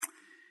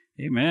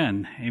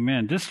Amen.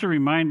 Amen. Just a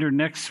reminder,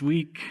 next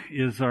week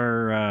is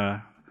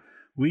our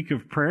week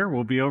of prayer.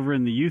 We'll be over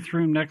in the youth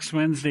room next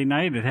Wednesday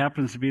night. It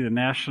happens to be the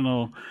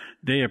National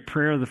Day of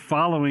Prayer the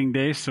following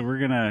day, so we're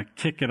going to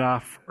kick it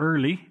off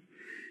early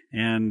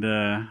and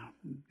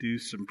do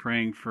some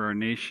praying for our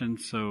nation.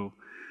 So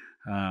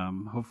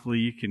hopefully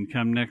you can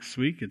come next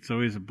week. It's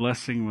always a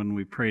blessing when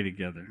we pray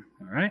together.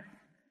 All right?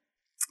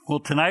 Well,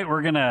 tonight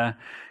we're going to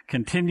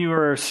continue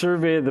our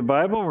survey of the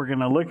Bible. We're going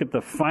to look at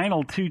the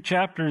final two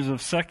chapters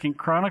of 2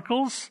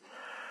 Chronicles.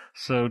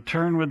 So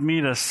turn with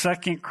me to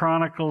 2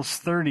 Chronicles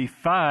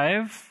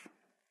 35.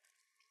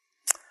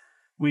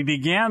 We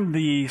began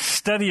the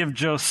study of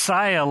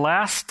Josiah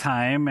last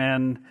time,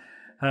 and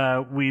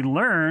we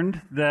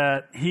learned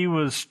that he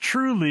was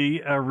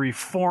truly a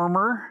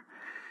reformer,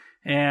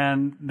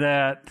 and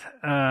that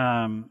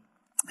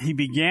he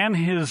began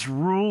his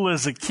rule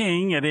as a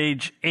king at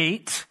age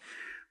 8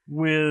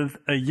 with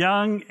a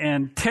young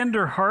and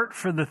tender heart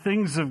for the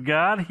things of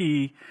God.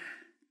 He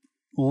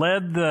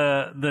led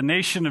the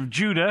nation of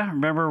Judah.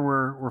 Remember,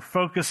 we're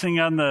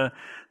focusing on the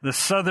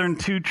southern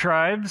two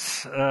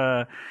tribes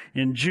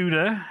in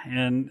Judah,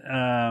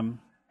 and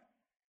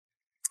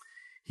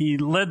he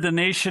led the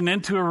nation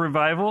into a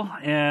revival,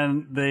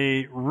 and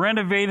they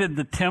renovated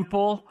the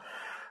temple,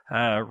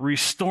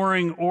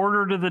 restoring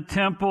order to the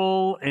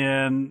temple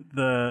and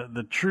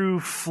the true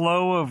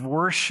flow of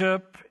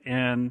worship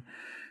and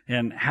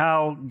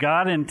how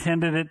God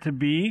intended it to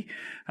be.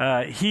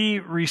 He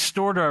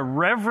restored a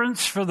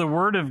reverence for the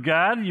Word of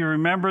God. You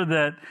remember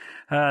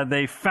that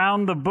they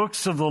found the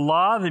books of the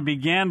law. They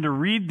began to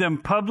read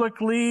them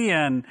publicly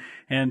and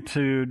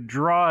to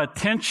draw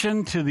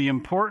attention to the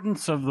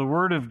importance of the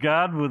Word of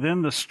God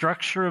within the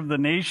structure of the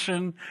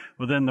nation,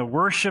 within the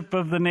worship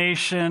of the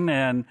nation,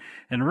 and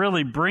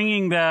really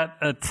bringing that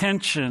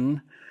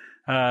attention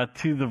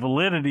to the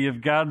validity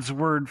of God's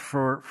Word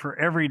for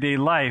everyday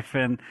life.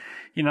 And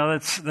you know,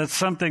 that's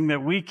something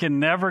that we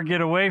can never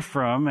get away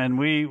from, and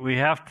we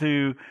have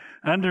to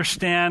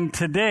understand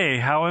today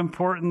how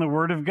important the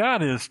Word of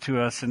God is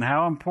to us and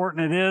how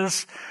important it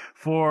is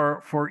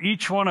for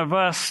each one of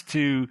us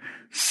to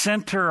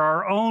center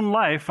our own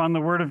life on the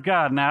Word of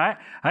God. Now,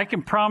 I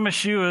can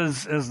promise you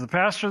as the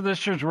pastor of this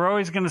church, we're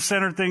always going to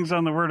center things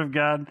on the Word of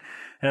God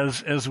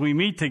as we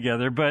meet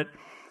together, but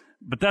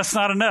that's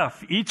not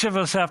enough. Each of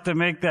us have to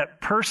make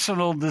that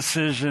personal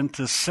decision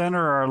to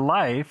center our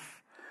life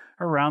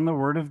around the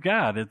Word of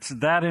God. It's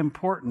that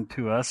important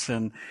to us,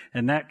 and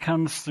that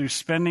comes through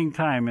spending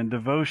time in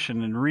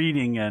devotion and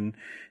reading and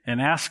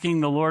asking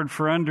the Lord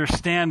for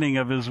understanding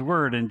of His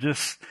Word and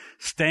just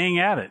staying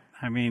at it.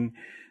 I mean,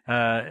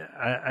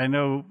 I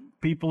know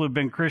people who've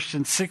been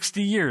Christians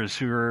 60 years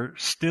who are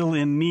still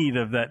in need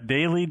of that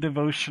daily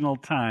devotional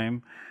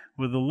time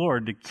with the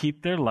Lord to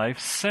keep their life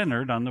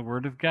centered on the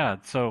Word of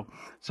God. So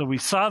we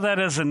saw that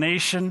as a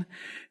nation,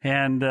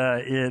 and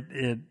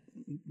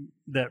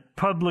that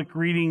public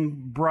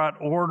reading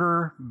brought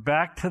order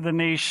back to the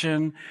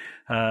nation,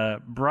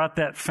 brought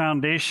that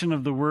foundation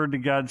of the Word to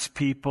God's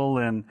people,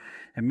 and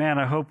man,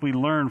 I hope we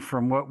learn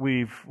from what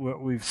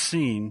we've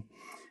seen,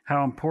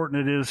 how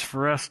important it is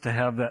for us to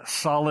have that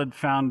solid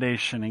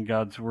foundation in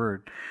God's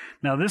Word.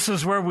 Now, this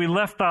is where we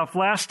left off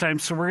last time,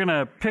 so we're going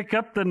to pick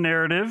up the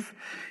narrative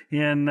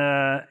in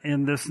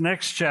this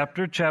next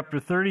chapter, chapter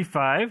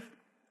 35.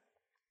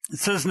 It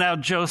says, "Now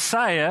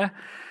Josiah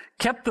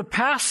kept the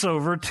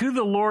Passover to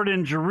the Lord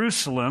in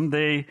Jerusalem.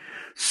 They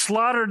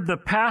slaughtered the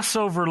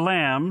Passover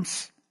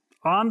lambs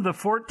on the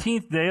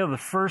 14th day of the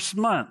first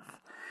month.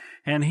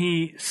 And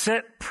he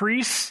set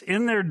priests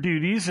in their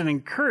duties and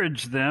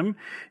encouraged them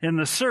in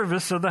the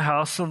service of the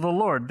house of the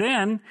Lord.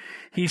 Then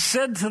he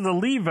said to the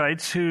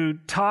Levites who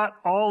taught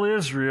all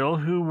Israel,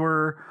 who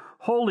were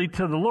holy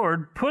to the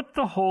Lord, 'Put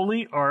the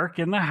holy ark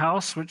in the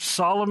house which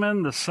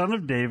Solomon, the son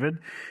of David,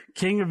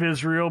 king of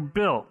Israel,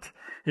 built.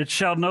 It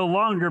shall no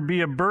longer be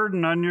a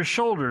burden on your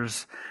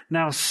shoulders.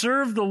 Now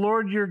serve the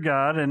Lord your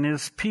God and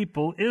His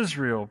people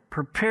Israel.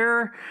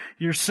 Prepare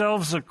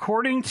yourselves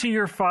according to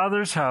your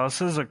fathers'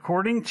 houses,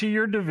 according to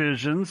your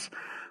divisions,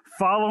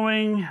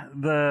 following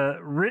the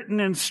written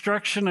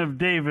instruction of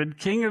David,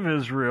 king of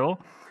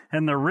Israel,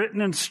 and the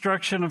written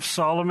instruction of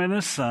Solomon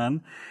his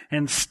son,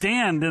 and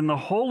stand in the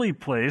holy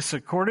place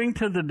according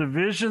to the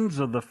divisions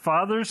of the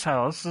fathers'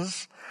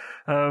 houses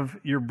of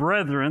your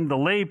brethren, the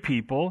lay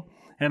people,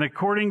 and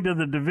according to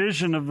the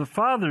division of the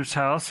father's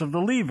house of the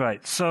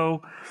Levites.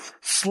 So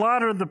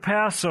slaughter the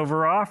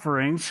Passover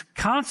offerings,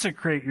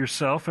 consecrate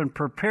yourself, and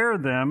prepare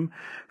them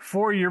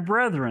for your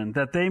brethren,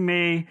 that they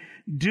may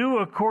do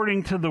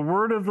according to the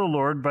word of the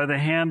Lord by the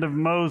hand of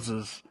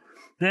Moses."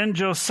 Then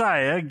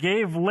Josiah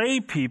gave lay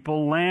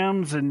people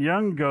lambs and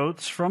young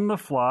goats from the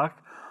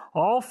flock,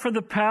 all for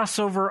the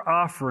Passover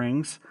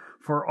offerings,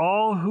 for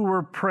all who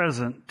were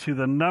present, to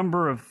the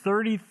number of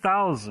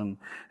 30,000,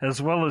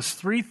 as well as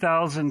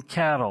 3,000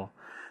 cattle.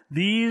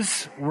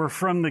 These were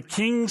from the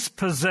king's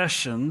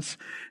possessions,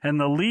 and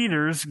the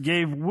leaders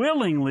gave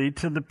willingly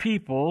to the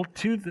people,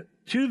 to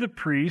the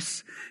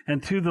priests,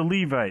 and to the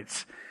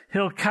Levites.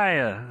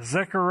 Hilkiah,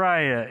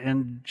 Zechariah,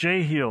 and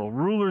Jehiel,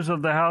 rulers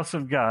of the house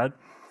of God,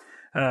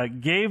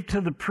 gave to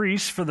the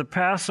priests for the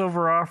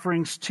Passover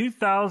offerings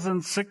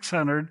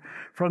 2,600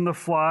 from the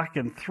flock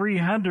and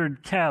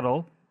 300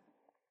 cattle.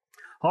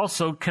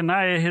 Also,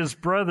 Kenaiah, his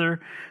brother,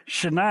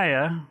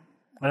 Shemaiah,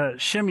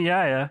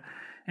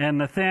 and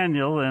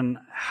Nathaniel, and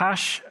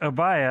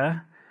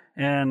Hashabiah,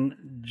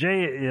 and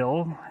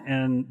Jael,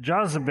 and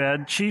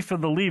Jozabad, chief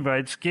of the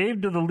Levites,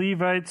 gave to the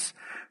Levites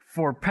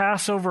for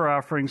Passover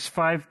offerings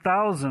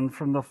 5,000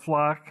 from the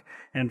flock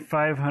and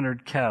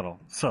 500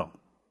 cattle. So,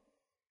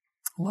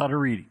 a lot of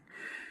reading.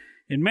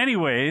 In many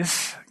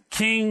ways,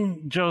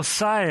 King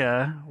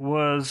Josiah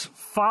was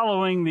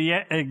following the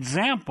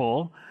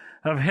example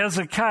of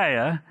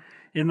Hezekiah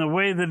in the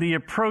way that he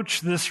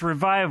approached this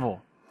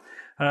revival.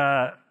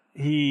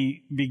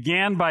 He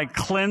began by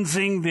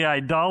cleansing the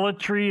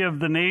idolatry of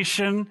the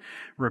nation,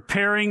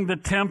 repairing the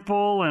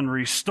temple and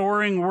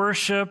restoring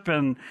worship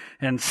and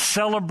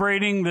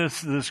celebrating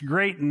this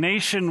great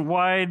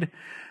nationwide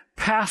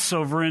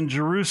Passover in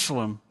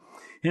Jerusalem.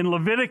 In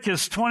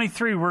Leviticus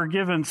 23, we're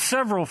given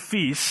several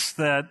feasts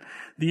that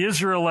the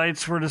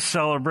Israelites were to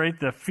celebrate: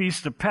 the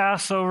Feast of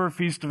Passover,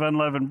 Feast of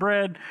Unleavened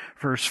Bread,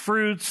 First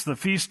Fruits, the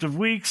Feast of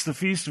Weeks, the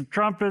Feast of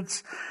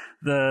Trumpets,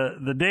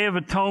 the Day of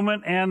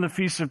Atonement, and the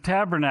Feast of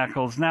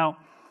Tabernacles. Now,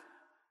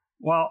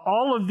 while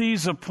all of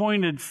these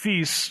appointed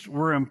feasts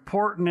were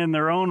important in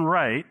their own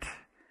right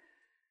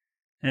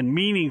and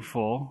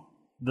meaningful,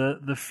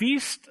 the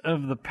Feast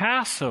of the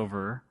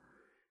Passover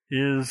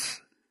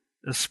is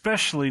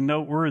especially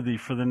noteworthy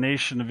for the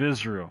nation of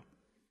Israel.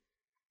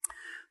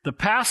 The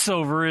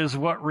Passover is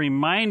what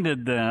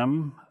reminded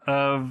them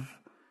of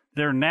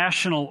their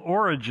national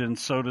origin,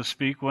 so to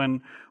speak,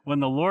 when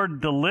the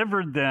Lord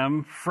delivered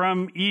them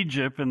from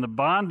Egypt and the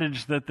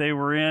bondage that they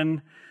were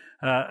in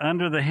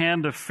under the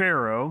hand of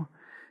Pharaoh.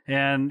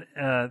 And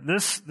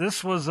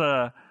this was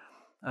a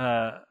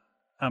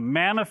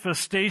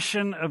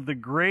manifestation of the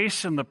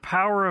grace and the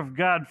power of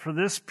God for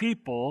this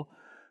people,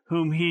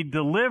 whom he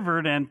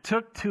delivered and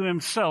took to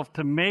himself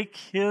to make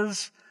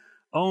his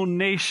own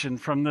nation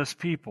from this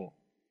people.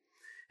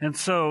 And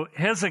so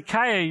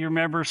Hezekiah, you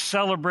remember,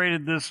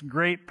 celebrated this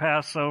great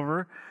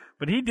Passover,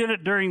 but he did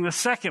it during the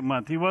second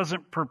month. He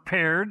wasn't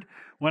prepared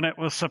when it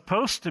was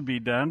supposed to be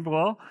done.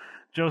 Well,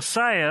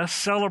 Josiah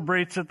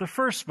celebrates it the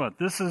first month.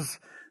 This is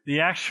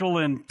the actual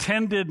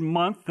intended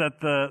month that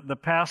the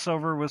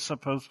Passover was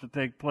supposed to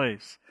take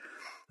place.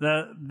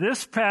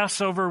 This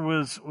Passover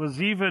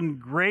was even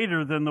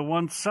greater than the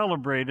one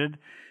celebrated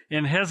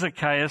in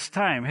Hezekiah's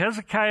time.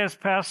 Hezekiah's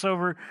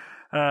Passover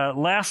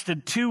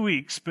lasted 2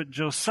 weeks, but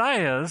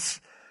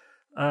Josiah's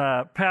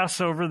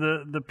Passover,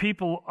 the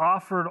people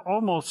offered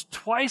almost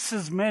twice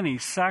as many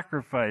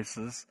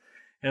sacrifices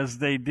as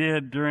they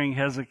did during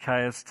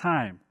Hezekiah's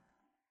time.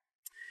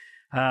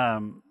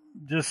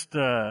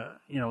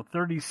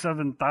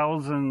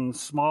 37,000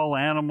 small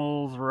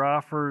animals were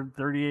offered,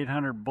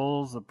 3,800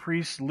 bulls. The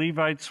priests,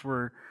 Levites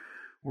were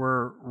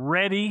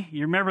ready.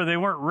 You remember, they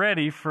weren't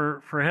ready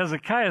for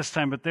Hezekiah's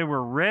time, but they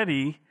were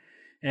ready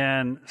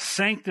and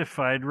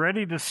sanctified,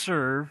 ready to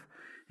serve.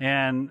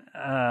 And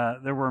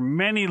there were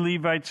many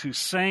Levites who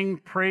sang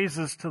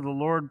praises to the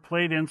Lord,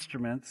 played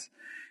instruments.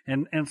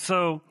 And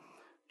so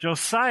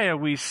Josiah,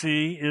 we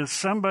see, is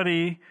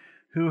somebody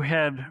who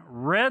had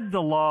read the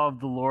law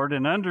of the Lord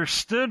and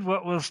understood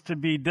what was to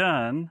be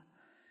done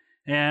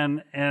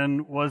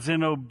and was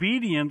in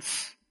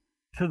obedience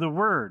to the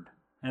word.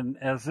 And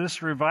as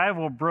this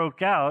revival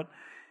broke out,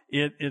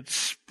 it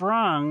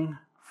sprung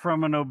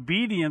from an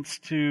obedience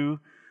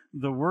to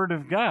the word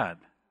of God.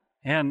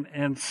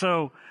 And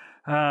so,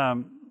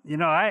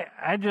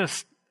 I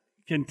just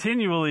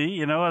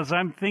continually, as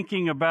I'm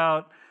thinking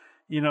about,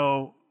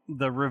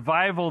 the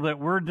revival that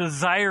we're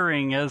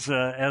desiring as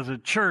a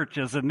church,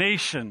 as a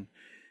nation,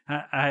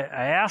 I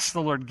ask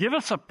the Lord, give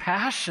us a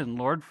passion,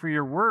 Lord, for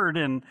your word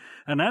and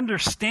an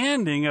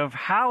understanding of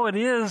how it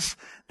is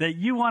that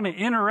you want to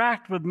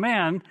interact with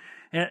man.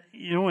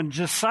 When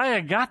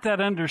Josiah got that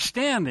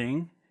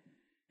understanding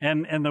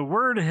and the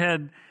word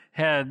had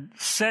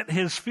set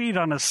his feet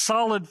on a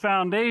solid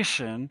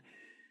foundation,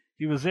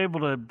 he was able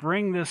to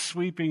bring this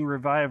sweeping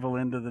revival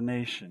into the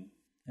nation.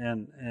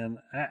 And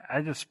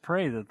I just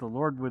pray that the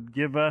Lord would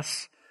give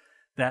us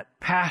that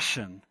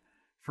passion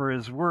for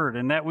his word,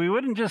 and that we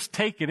wouldn't just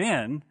take it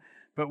in,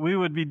 but we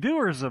would be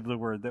doers of the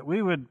word, that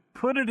we would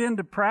put it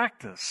into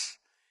practice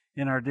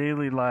in our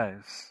daily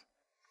lives.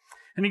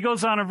 And he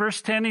goes on in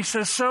verse 10, he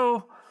says,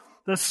 "So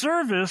the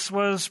service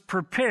was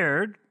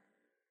prepared,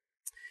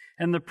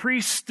 and the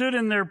priests stood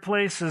in their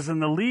places,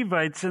 and the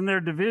Levites in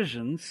their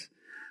divisions,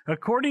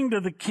 according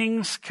to the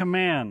king's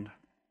command.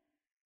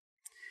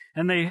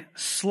 And they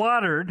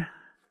slaughtered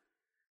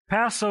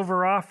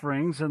Passover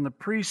offerings, and the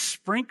priests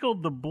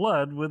sprinkled the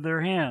blood with their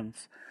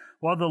hands,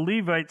 while the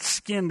Levites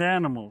skinned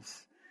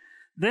animals.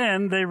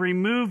 Then they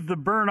removed the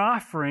burnt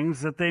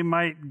offerings that they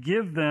might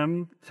give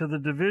them to the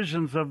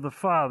divisions of the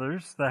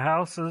fathers, the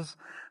houses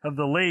of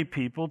the lay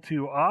people,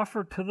 to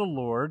offer to the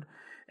Lord,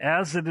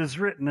 as it is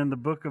written in the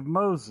book of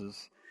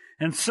Moses.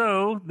 And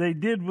so they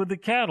did with the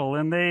cattle,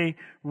 and they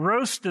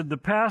roasted the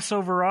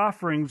Passover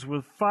offerings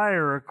with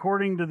fire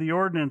according to the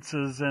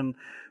ordinances, and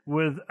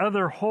with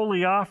other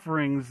holy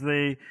offerings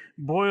they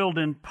boiled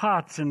in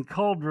pots and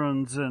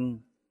cauldrons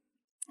and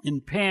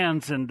in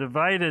pans and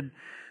divided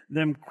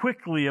them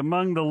quickly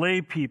among the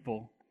lay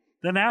people.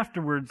 Then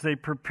afterwards they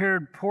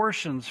prepared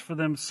portions for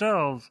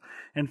themselves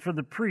and for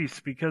the priests,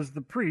 because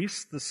the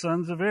priests, the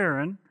sons of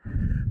Aaron,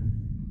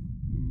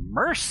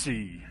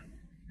 mercy.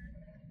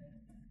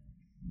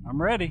 I'm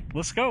ready.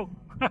 Let's go.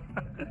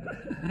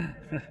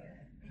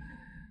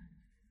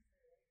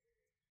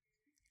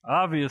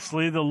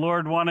 Obviously, the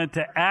Lord wanted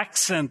to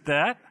accent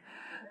that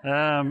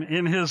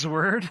in His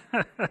Word.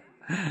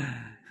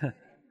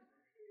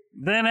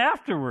 Then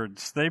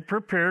afterwards, they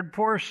prepared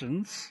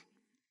portions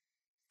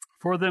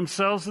for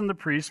themselves and the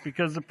priests,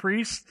 because the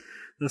priests,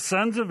 the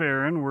sons of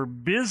Aaron, were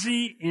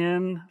busy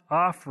in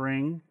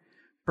offering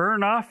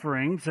burnt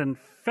offerings and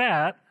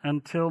fat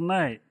until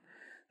night.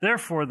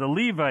 Therefore, the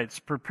Levites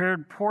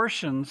prepared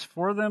portions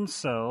for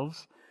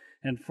themselves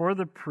and for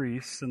the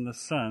priests and the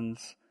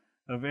sons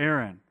of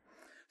Aaron.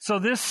 So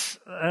this,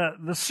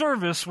 the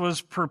service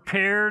was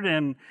prepared,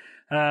 and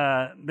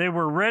they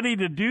were ready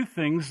to do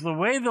things the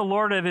way the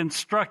Lord had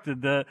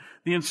instructed. The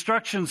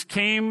instructions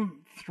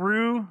came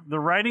through the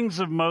writings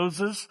of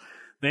Moses.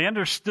 They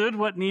understood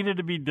what needed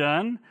to be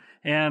done,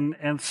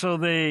 and so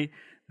they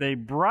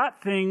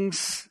brought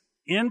things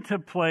into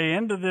play,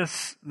 into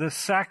this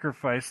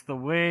sacrifice, the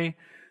way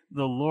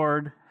the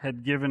Lord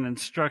had given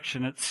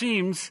instruction. It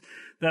seems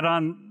that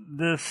on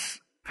this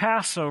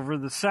Passover,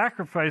 the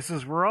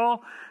sacrifices were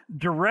all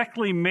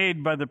directly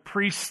made by the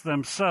priests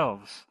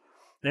themselves.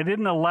 They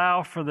didn't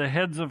allow for the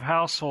heads of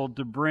household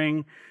to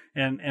bring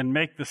and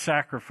make the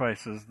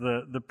sacrifices.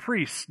 The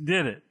priests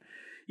did it.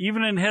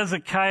 Even in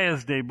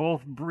Hezekiah's day,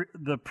 both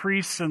the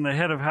priests and the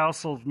head of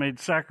households made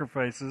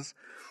sacrifices,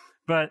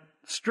 but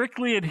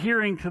strictly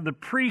adhering to the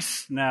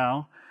priests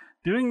now,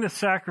 doing the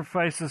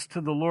sacrifices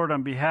to the Lord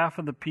on behalf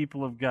of the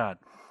people of God.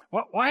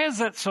 Why is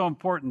that so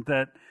important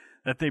that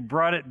they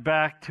brought it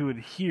back to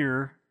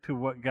adhere to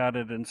what God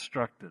had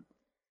instructed?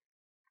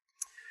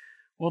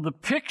 Well, the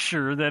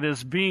picture that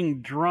is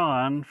being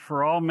drawn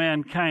for all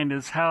mankind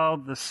is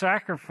how the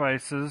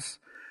sacrifices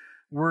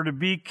were to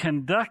be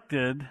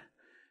conducted,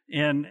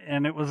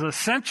 and it was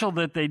essential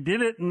that they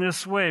did it in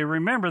this way.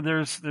 Remember,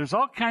 there's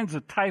all kinds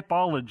of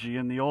typology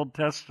in the Old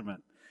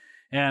Testament,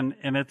 and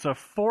it's a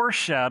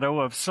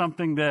foreshadow of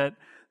something that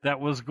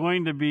was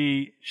going to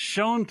be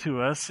shown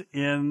to us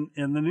in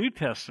the New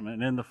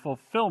Testament, in the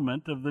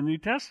fulfillment of the New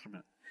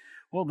Testament.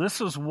 Well,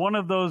 this was one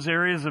of those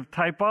areas of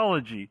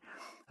typology.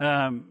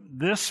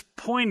 This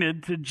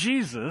pointed to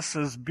Jesus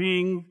as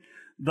being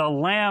the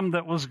Lamb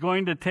that was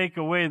going to take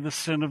away the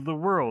sin of the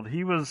world.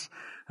 He was,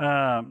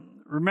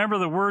 remember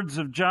the words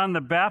of John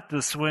the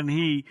Baptist when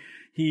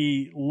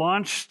he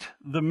launched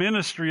the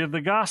ministry of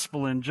the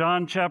gospel in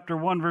John chapter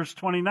 1 verse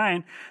 29.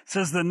 It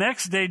says, the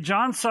next day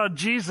John saw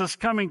Jesus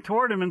coming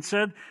toward him and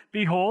said,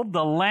 behold,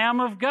 the Lamb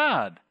of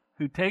God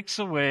who takes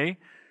away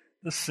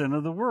the sin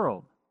of the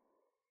world.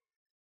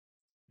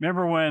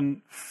 Remember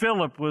when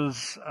Philip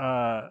was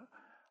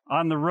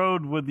on the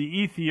road with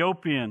the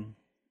Ethiopian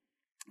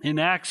in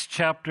Acts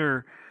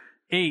chapter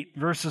 8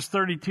 verses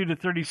 32 to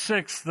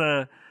 36,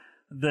 the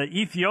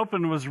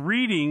Ethiopian was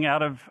reading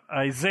out of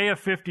Isaiah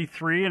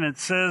 53, and it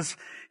says,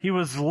 he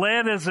was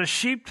led as a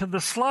sheep to the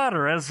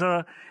slaughter, as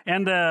a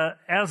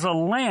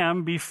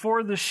lamb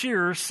before the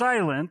shearer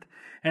silent,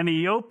 and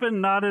he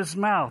opened not his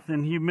mouth.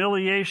 In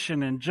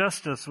humiliation and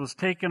justice was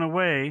taken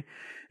away,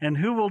 and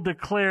who will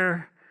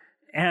declare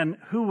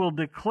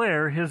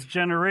his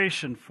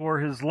generation? For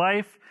his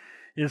life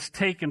is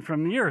taken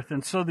from the earth.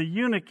 And so the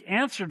eunuch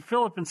answered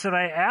Philip and said,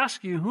 I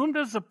ask you, whom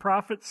does the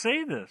prophet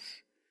say this?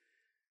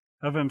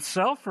 Of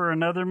himself or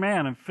another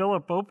man? And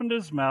Philip opened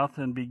his mouth,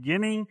 and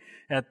beginning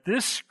at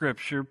this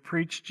scripture,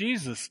 preached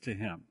Jesus to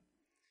him.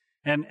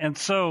 And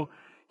so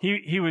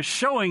he was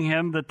showing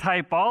him the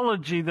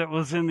typology that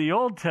was in the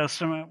Old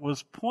Testament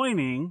was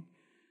pointing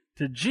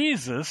to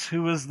Jesus,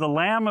 who is the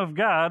Lamb of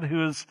God,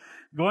 who is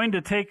going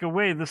to take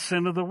away the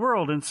sin of the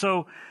world. And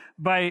so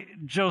by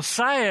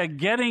Josiah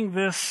getting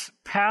this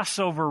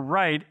Passover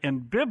right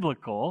and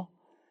biblical,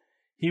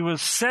 he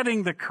was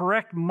setting the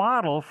correct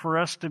model for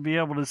us to be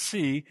able to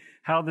see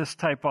how this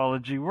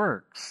typology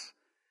works.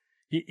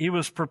 He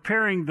was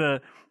preparing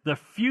the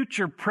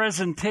future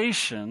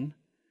presentation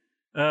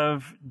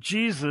of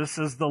Jesus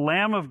as the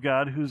Lamb of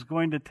God who's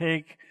going to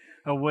take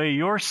away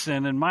your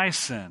sin and my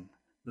sin,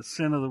 the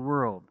sin of the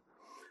world.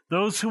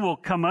 Those who will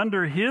come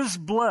under his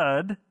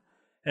blood,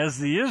 as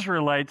the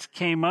Israelites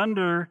came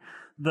under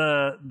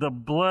the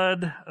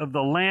blood of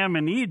the Lamb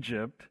in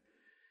Egypt,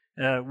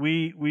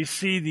 we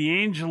see the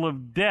angel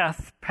of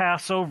death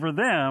pass over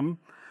them.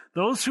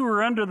 Those who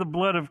are under the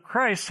blood of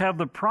Christ have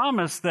the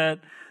promise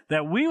that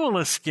we will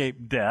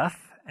escape death,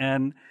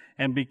 and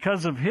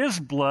because of his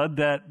blood,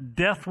 that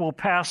death will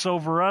pass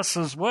over us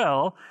as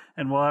well,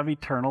 and we'll have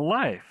eternal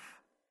life.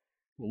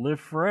 We'll live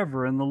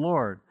forever in the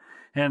Lord.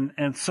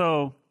 And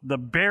so the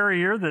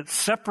barrier that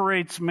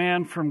separates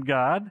man from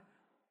God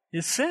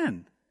is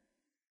sin.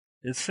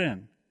 Is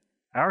sin.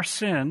 Our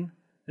sin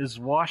is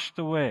washed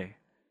away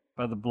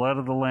by the blood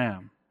of the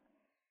Lamb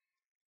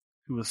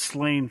who was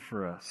slain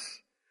for us.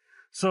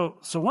 So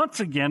once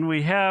again,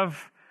 we have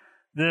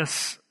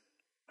this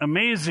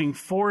amazing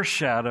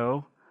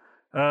foreshadow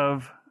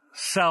of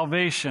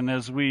salvation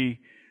as we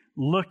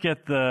look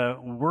at the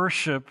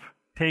worship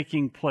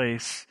taking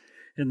place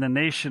in the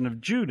nation of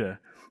Judah,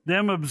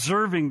 them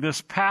observing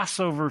this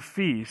Passover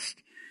feast.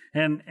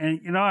 And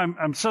you know,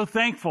 I'm so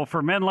thankful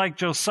for men like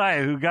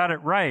Josiah who got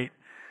it right,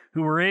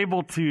 who were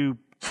able to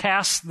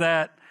cast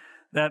that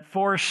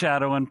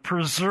foreshadow and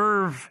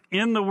preserve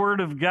in the Word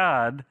of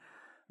God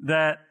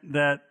that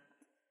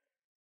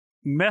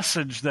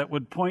message that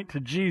would point to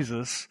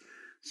Jesus,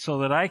 so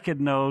that I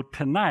could know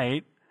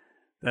tonight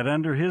that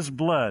under His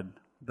blood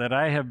that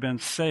I have been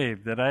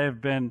saved, that I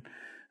have been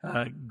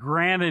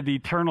granted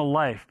eternal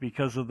life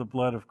because of the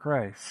blood of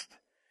Christ.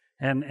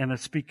 And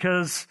it's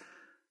because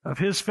of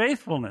His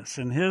faithfulness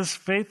and His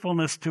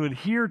faithfulness to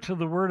adhere to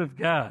the Word of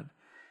God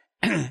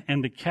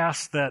and to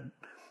cast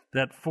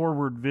that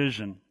forward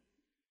vision.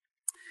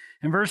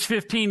 In verse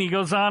 15, he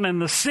goes on,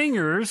 and the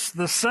singers,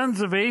 the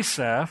sons of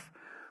Asaph,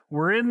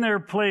 were in their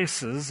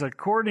places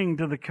according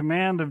to the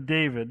command of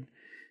David,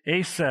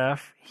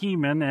 Asaph,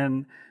 Heman,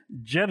 and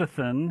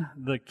Jeduthun,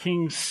 the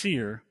king's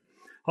seer.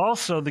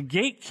 Also, the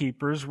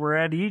gatekeepers were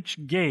at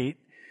each gate.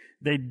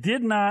 They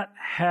did not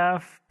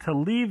have to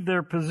leave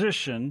their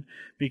position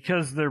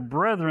because their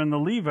brethren, the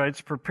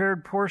Levites,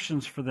 prepared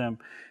portions for them.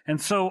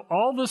 And so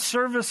all the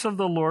service of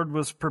the Lord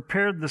was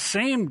prepared the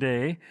same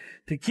day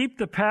to keep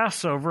the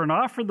Passover and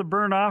offer the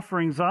burnt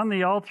offerings on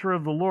the altar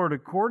of the Lord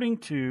according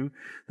to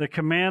the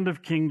command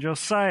of King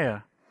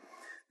Josiah.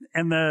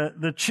 And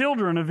the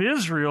children of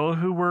Israel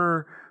who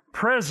were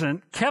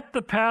present kept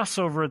the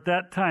Passover at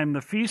that time,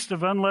 the feast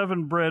of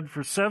unleavened bread,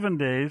 for 7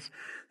 days.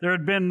 There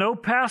had been no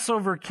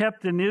Passover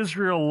kept in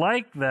Israel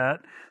like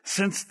that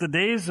since the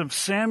days of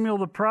Samuel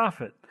the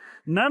prophet.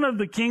 None of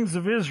the kings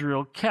of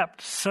Israel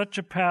kept such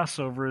a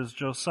Passover as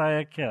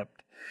Josiah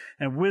kept,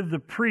 and with the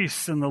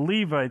priests and the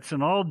Levites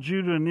and all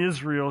Judah and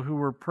Israel who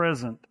were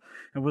present,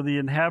 and with the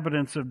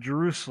inhabitants of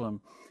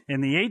Jerusalem.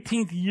 In the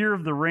 18th year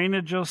of the reign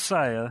of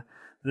Josiah,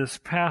 this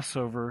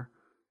Passover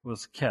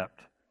was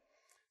kept.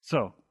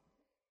 So,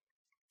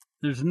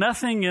 there's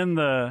nothing in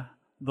the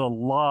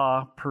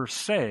law per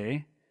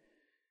se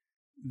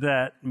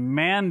that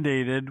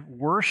mandated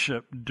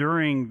worship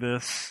during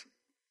this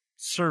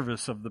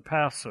service of the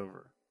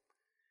Passover.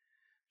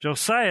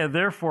 Josiah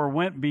therefore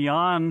went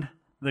beyond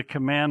the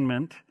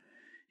commandment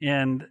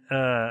and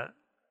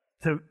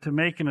to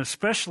make an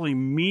especially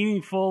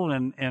meaningful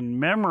and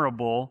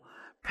memorable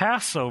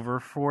Passover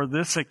for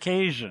this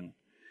occasion.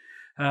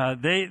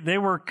 They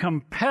were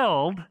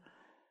compelled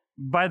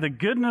by the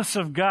goodness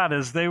of God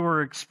as they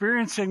were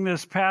experiencing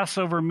this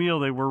Passover meal.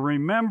 They were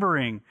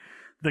remembering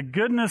the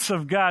goodness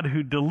of God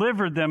who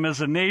delivered them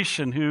as a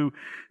nation, who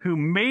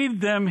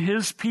made them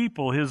His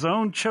people, His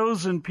own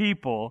chosen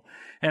people.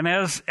 And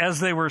as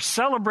they were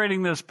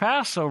celebrating this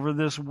Passover,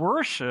 this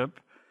worship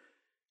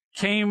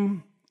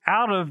came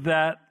out of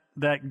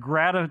that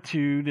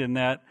gratitude and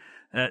that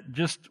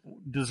just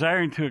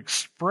desiring to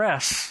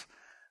express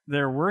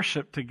their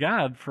worship to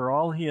God for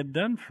all He had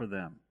done for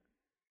them.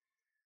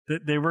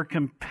 That they were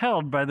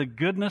compelled by the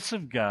goodness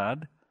of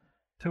God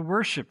to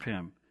worship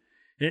Him.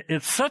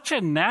 It's such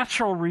a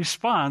natural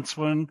response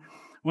when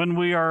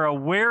we are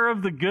aware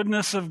of the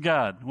goodness of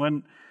God,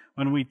 when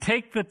we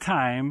take the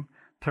time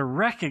to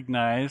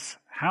recognize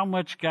how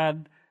much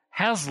God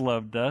has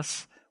loved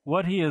us,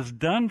 what He has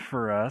done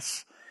for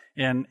us,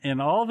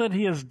 and all that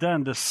He has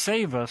done to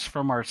save us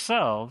from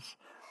ourselves.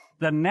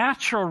 The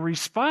natural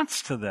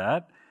response to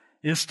that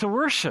is to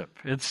worship.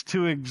 It's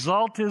to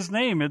exalt His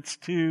name. It's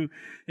to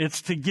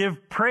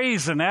give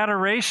praise and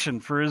adoration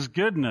for His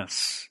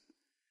goodness.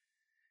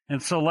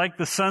 And so, like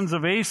the sons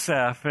of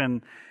Asaph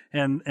and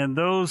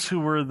those who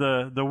were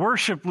the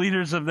worship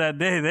leaders of that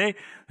day,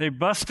 they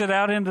busted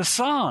out into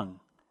song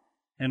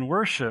and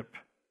worship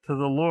to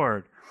the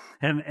Lord.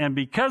 And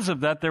because of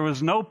that, there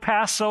was no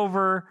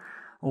Passover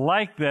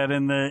like that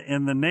in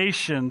the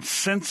nation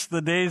since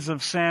the days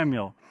of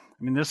Samuel.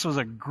 I mean, this was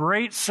a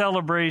great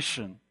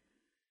celebration.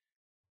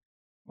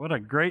 What a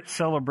great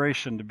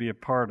celebration to be a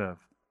part of.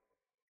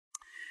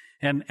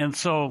 And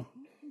so,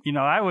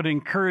 I would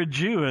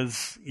encourage you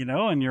as,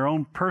 in your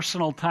own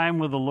personal time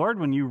with the Lord,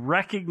 when you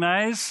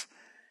recognize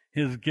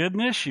His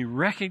goodness, you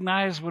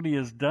recognize what He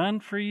has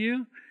done for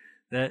you,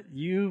 that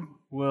you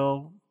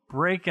will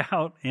break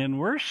out in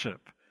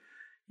worship.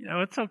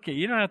 It's okay.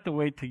 You don't have to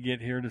wait to get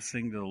here to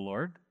sing to the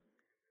Lord.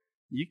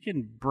 You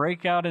can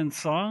break out in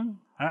song.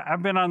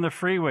 I've been on the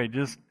freeway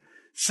just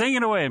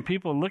singing away, and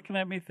people looking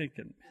at me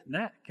thinking,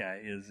 man, that guy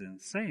is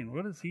insane.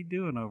 What is he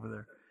doing over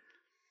there?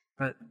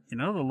 But, the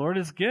Lord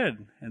is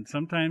good, and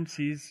sometimes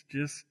He's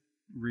just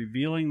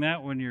revealing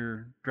that when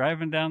you're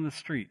driving down the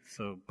street.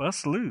 So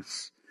bust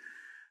loose.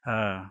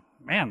 The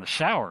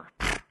shower.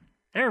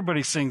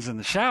 Everybody sings in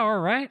the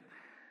shower, right?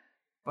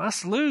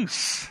 Bust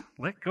loose.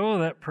 Let go of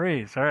that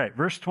praise. All right,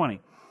 verse 20.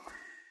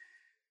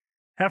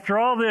 After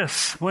all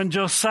this, when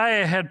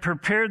Josiah had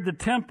prepared the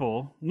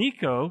temple,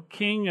 Necho,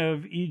 king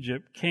of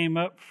Egypt, came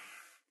up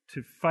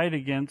to fight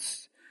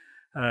against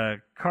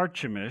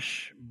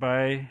Carchemish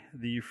by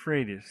the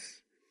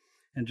Euphrates.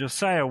 And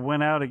Josiah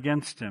went out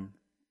against him.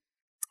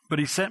 But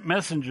he sent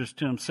messengers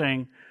to him,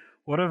 saying,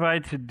 "What have I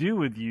to do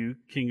with you,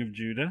 king of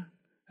Judah?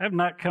 I have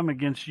not come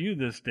against you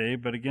this day,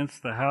 but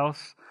against the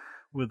house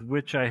with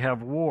which I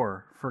have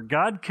war. For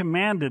God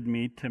commanded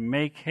me to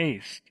make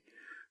haste.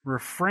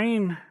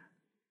 Refrain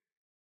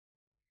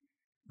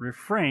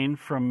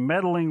from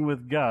meddling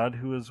with God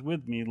who is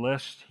with me,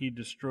 lest he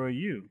destroy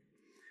you."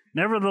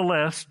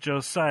 Nevertheless,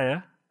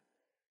 Josiah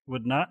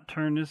would not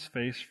turn his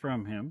face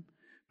from him,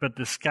 but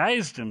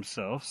disguised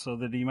himself so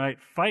that he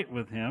might fight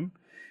with him.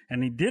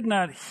 And he did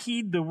not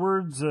heed the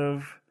words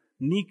of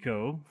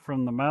Necho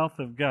from the mouth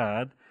of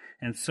God,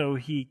 and so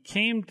he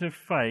came to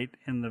fight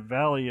in the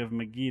valley of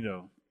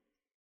Megiddo.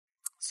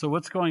 So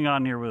what's going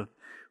on here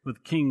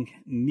with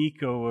King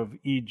Necho of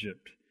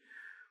Egypt?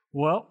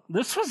 Well,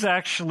 this was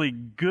actually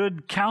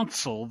good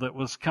counsel that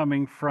was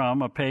coming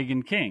from a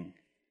pagan king.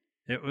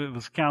 It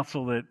was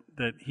counsel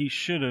that he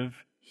should have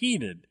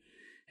heeded.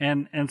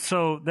 And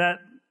so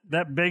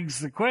that begs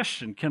the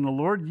question, can the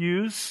Lord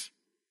use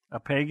a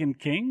pagan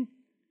king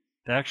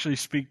to actually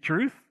speak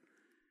truth?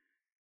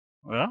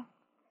 Well,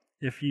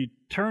 if you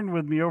turn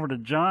with me over to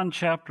John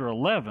chapter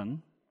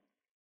 11,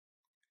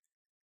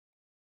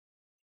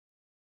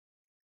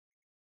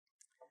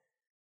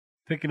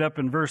 pick it up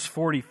in verse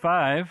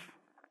 45. It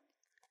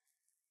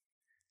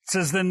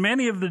says, "Then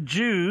many of the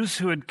Jews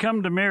who had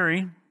come to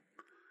Mary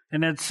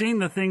and had seen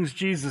the things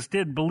Jesus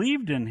did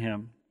believed in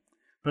him.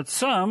 But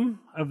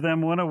some of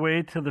them went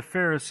away to the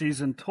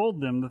Pharisees and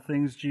told them the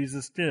things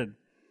Jesus did.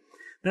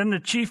 Then the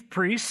chief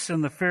priests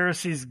and the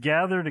Pharisees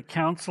gathered a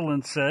council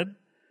and said,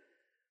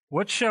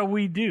 'What shall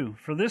we do?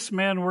 For this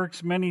man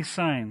works many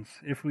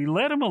signs. If we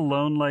let him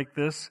alone like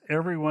this,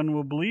 everyone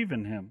will believe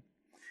in him.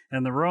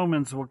 And the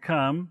Romans will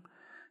come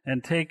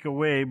and take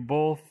away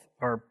both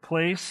our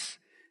place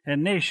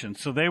and nation.'"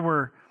 So they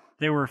were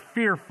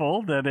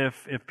fearful that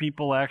if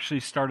people actually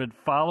started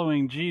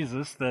following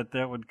Jesus,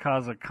 that would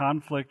cause a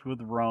conflict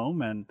with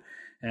Rome,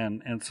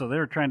 and so they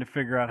were trying to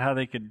figure out how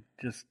they could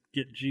just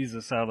get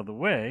Jesus out of the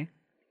way.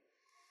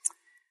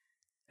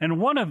 And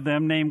one of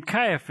them, named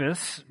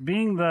Caiaphas,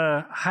 being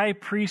the high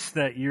priest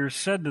that year,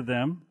 said to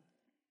them,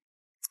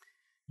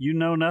 "You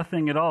know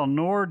nothing at all,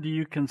 nor do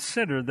you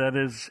consider that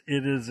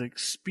it is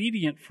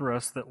expedient for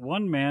us that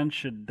one man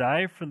should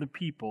die for the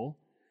people,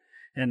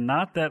 and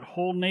not that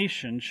whole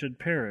nation should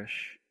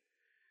perish.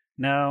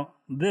 Now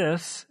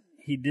this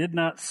he did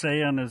not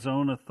say on his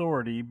own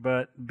authority,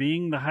 but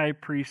being the high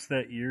priest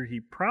that year, he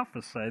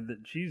prophesied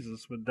that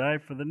Jesus would die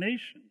for the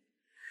nation.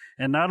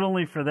 And not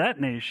only for that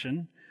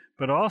nation,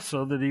 but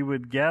also that he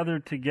would gather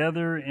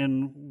together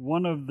in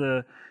one of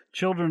the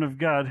children of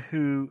God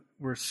who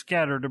were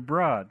scattered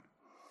abroad."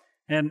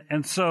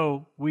 And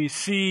so we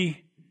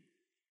see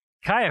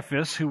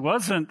Caiaphas, who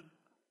wasn't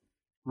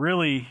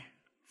really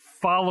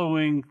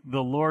following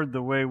the Lord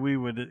the way we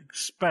would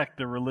expect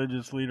a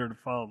religious leader to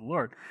follow the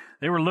Lord.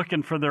 They were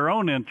looking for their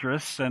own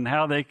interests and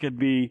how they could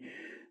be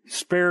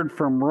spared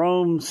from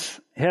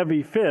Rome's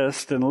heavy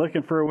fist and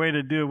looking for a way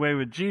to do away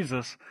with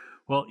Jesus.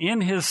 Well,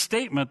 in his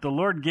statement, the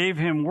Lord gave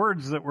him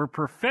words that were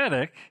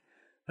prophetic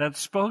that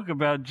spoke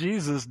about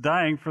Jesus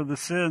dying for the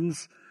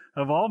sins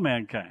of all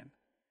mankind.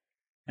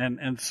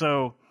 And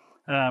so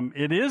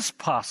it is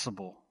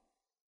possible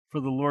for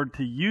the Lord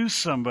to use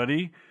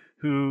somebody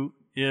who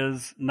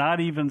is not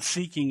even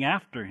seeking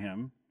after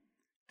him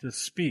to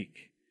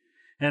speak.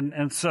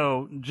 And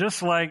so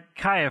just like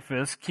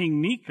Caiaphas, King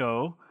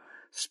Necho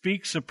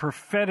speaks a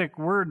prophetic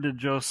word to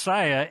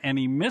Josiah and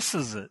he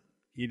misses it.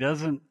 He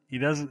doesn't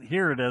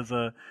hear it as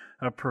a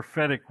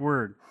prophetic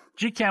word.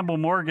 G. Campbell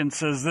Morgan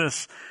says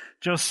this: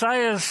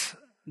 Josiah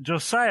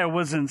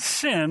was in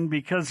sin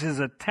because his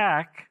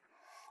attack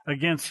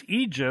against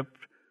Egypt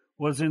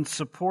was in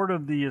support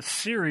of the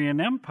Assyrian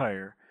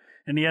Empire,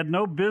 and he had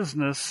no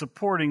business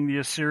supporting the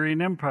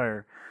Assyrian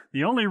Empire.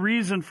 The only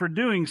reason for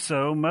doing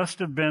so must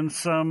have been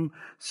some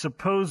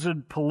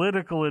supposed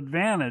political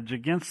advantage.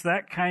 Against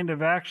that kind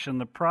of action,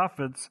 the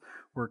prophets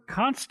were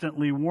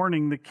constantly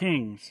warning the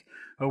kings.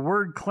 A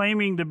word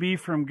claiming to be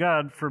from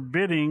God,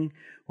 forbidding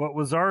what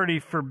was already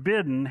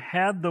forbidden,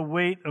 had the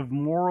weight of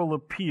moral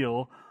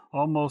appeal,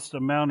 almost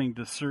amounting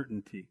to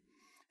certainty.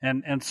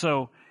 And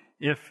so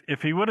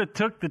if he would have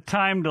took the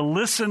time to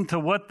listen to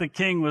what the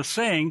king was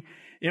saying,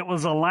 it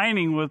was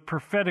aligning with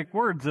prophetic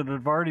words that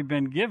had already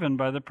been given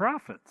by the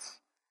prophets.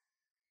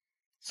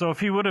 So if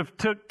he would have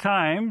took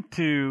time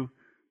to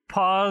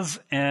pause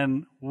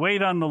and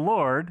wait on the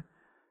Lord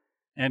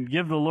and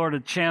give the Lord a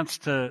chance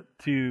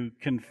to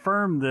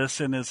confirm this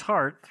in his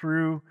heart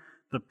through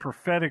the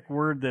prophetic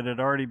word that had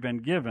already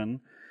been given,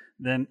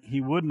 then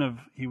he wouldn't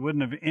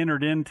have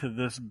entered into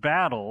this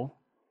battle.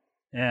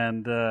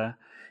 And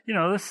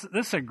this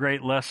is a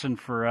great lesson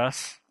for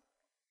us.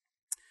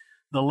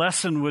 The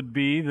lesson would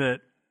be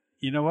that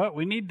you know what?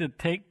 We need to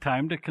take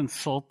time to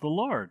consult the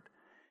Lord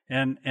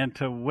and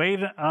to wait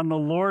on the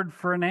Lord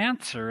for an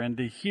answer and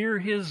to hear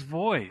his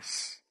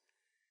voice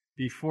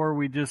before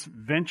we just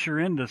venture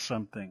into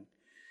something.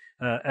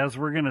 As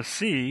we're going to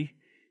see,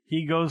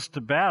 he goes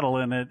to battle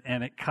and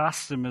it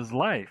costs him his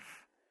life.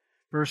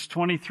 Verse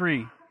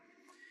 23,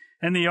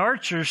 and the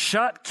archers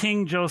shot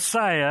King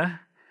Josiah,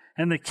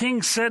 and the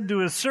king said to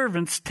his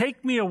servants,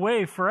 take me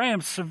away, for I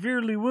am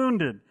severely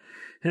wounded.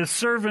 His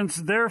servants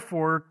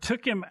therefore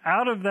took him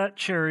out of that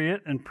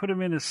chariot and put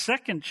him in his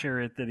second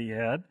chariot that he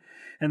had,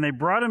 and they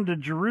brought him to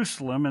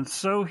Jerusalem, and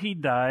so he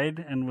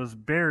died and was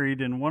buried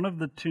in one of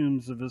the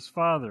tombs of his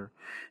father.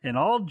 And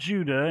all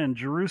Judah and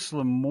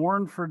Jerusalem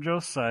mourned for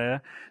Josiah.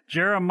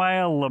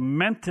 Jeremiah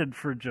lamented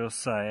for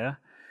Josiah.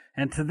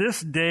 And to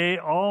this day,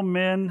 all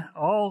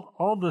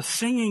the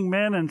singing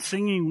men and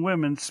singing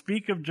women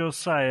speak of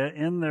Josiah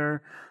in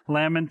their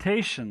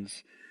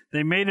lamentations.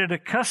 They made it a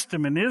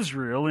custom in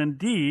Israel.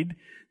 Indeed,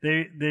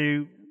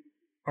 they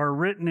are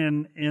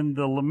written in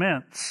the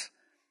laments.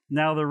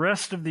 Now the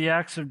rest of the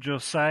acts of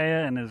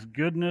Josiah and his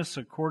goodness,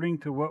 according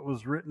to what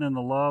was written in the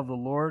law of the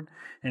Lord,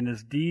 and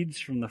his deeds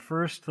from the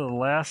first to the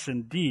last,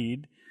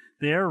 indeed,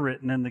 they are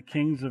written in the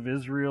kings of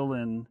Israel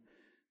and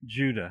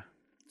Judah.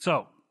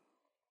 So,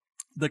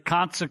 the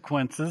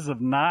consequences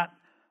of not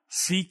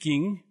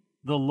seeking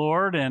the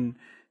Lord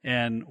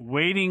and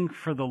waiting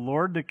for the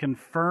Lord to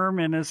confirm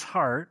in his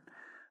heart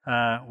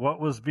what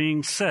was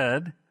being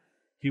said.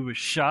 He was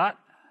shot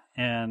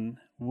and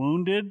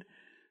wounded.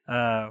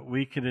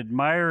 We could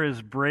admire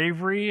his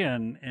bravery,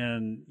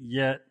 and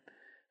yet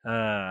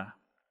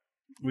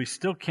we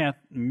still can't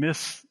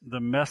miss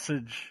the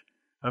message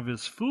of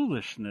his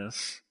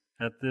foolishness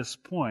at this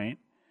point.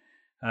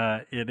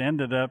 It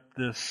ended up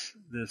this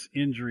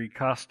injury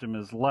cost him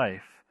his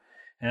life,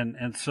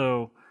 and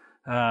so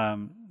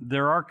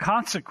there are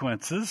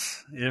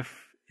consequences if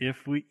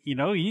we,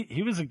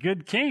 he was a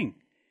good king.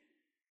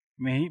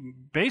 I mean, he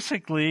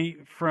basically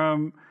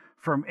from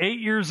 8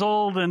 years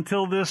old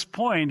until this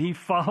point, he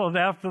followed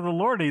after the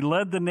Lord. He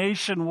led the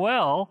nation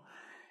well,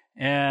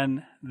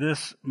 and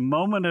this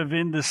moment of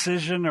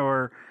indecision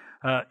or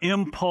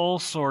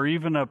impulse or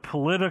even a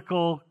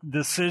political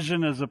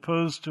decision as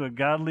opposed to a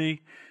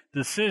godly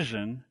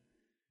decision,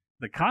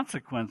 the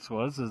consequence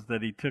was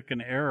that he took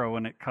an arrow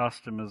and it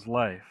cost him his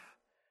life.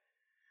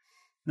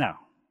 Now,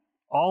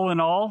 all in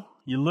all,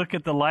 you look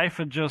at the life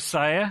of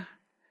Josiah,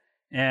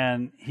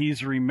 and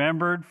he's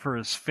remembered for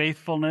his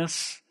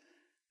faithfulness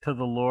to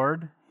the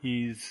Lord.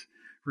 He's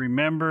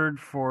remembered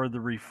for the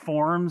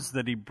reforms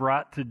that he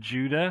brought to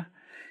Judah.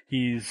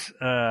 He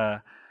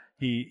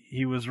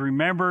was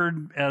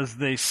remembered as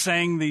they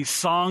sang these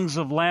songs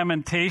of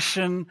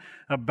lamentation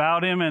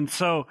about him, and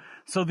so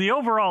the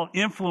overall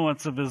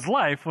influence of his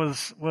life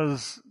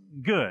was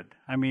good.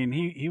 I mean,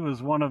 he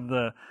was one of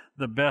the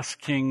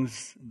best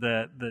kings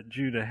that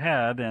Judah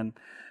had, and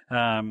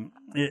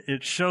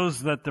it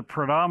shows that the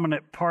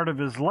predominant part of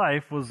his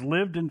life was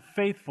lived in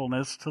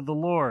faithfulness to the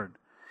Lord.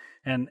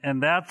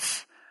 And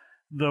that's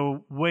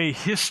the way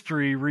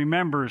history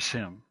remembers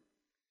him.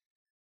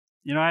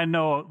 I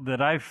know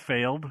that I've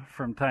failed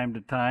from time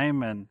to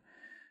time, and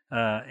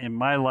in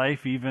my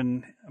life,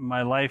 even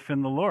my life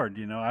in the Lord,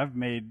 I've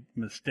made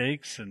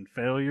mistakes and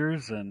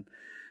failures,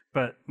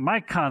 but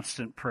my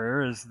constant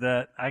prayer is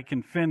that I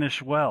can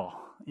finish well,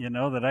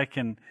 that I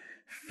can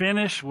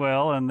finish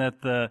well, and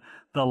that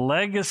the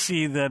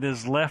legacy that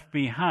is left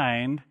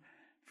behind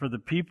for the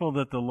people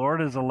that the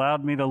Lord has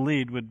allowed me to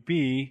lead would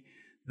be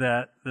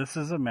that this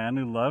is a man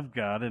who loved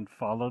God and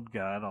followed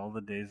God all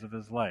the days of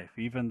his life,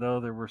 even though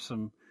there were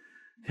some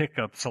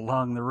hiccups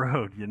along the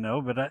road,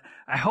 but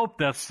I hope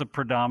that's the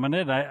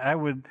predominant. I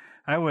would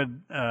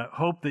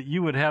hope that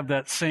you would have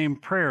that same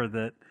prayer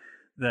that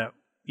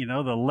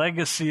the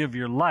legacy of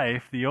your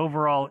life, the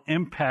overall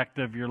impact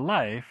of your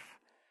life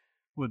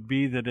would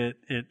be that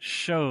it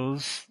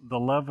shows the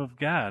love of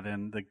God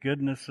and the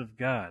goodness of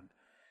God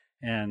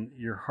and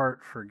your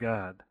heart for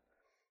God.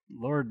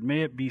 Lord,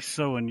 may it be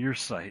so in your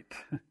sight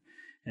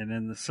and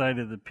in the sight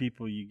of the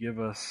people you give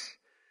us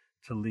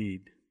to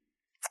lead.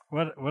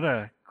 What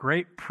a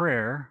great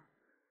prayer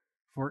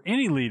for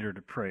any leader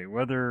to pray,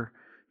 whether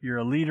you're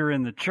a leader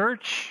in the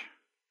church,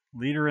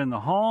 leader in the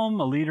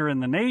home, a leader in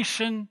the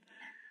nation.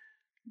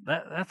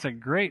 That's a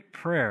great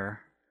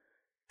prayer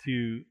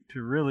to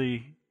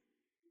really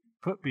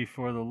put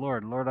before the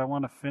Lord. Lord, I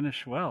want to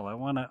finish well. I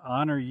want to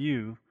honor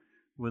you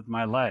with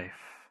my life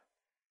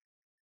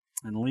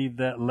and leave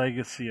that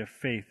legacy of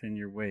faith in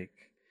your wake.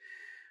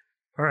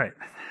 All right,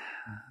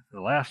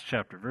 the last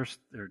chapter,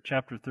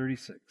 chapter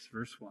 36,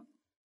 verse 1.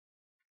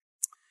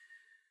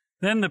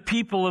 Then the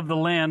people of the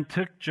land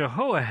took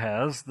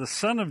Jehoahaz, the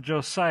son of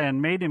Josiah,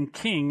 and made him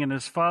king in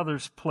his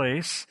father's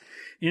place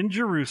in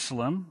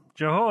Jerusalem.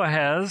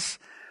 Jehoahaz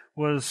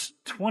was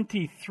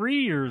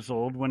 23 years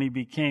old when he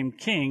became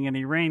king, and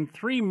he reigned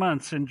 3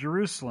 months in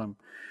Jerusalem.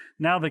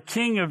 Now the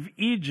king of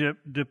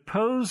Egypt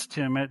deposed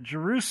him at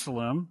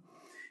Jerusalem,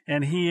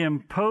 and he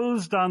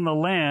imposed on the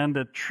land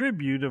a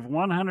tribute of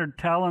 100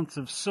 talents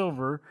of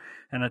silver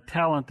and a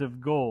talent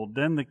of gold.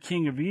 Then the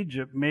king of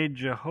Egypt made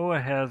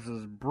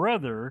Jehoahaz's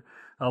brother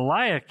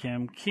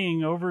Eliakim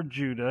king over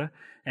Judah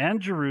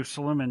and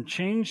Jerusalem, and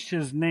changed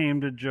his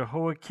name to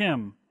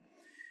Jehoiakim.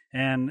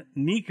 And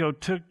Necho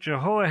took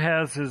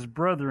Jehoahaz his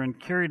brother and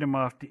carried him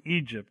off to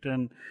Egypt.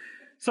 And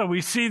so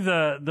we see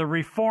the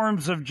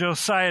reforms of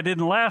Josiah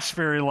didn't last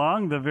very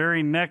long. The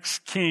very next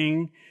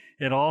king,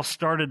 it all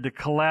started to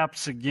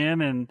collapse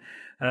again, and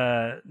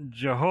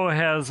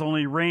Jehoahaz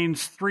only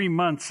reigns 3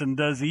 months and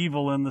does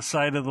evil in the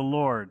sight of the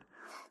Lord.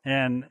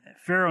 And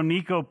Pharaoh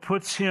Necho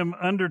puts him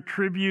under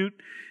tribute,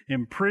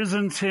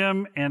 imprisons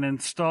him, and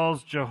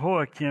installs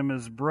Jehoiakim,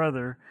 his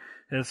brother,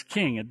 as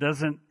king. It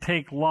doesn't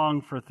take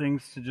long for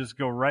things to just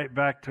go right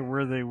back to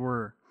where they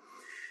were.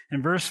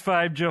 In verse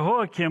 5,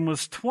 Jehoiakim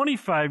was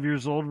 25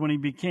 years old when he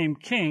became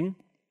king,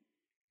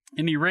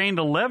 and he reigned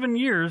 11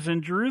 years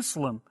in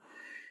Jerusalem.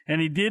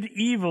 And he did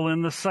evil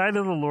in the sight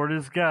of the Lord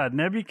his God.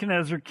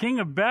 Nebuchadnezzar, king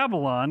of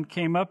Babylon,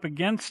 came up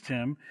against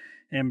him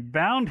and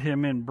bound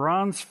him in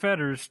bronze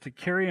fetters to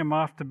carry him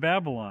off to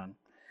Babylon.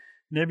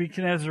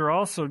 Nebuchadnezzar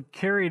also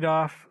carried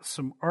off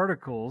some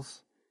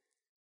articles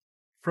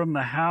from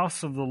the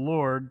house of the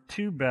Lord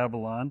to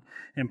Babylon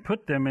and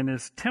put them in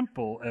his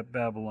temple at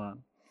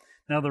Babylon.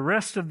 Now the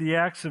rest of the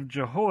acts of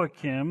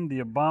Jehoiakim, the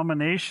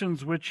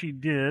abominations which he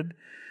did,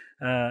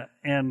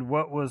 and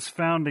what was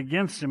found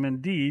against him,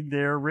 indeed, they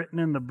are written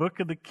in the book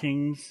of the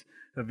kings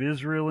of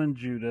Israel and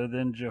Judah.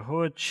 Then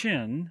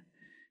Jehoiachin,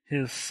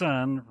 his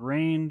son,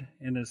 reigned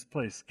in his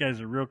place. These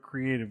guys are real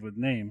creative with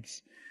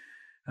names.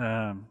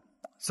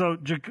 So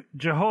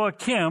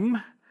Jehoiakim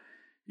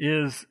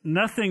is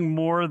nothing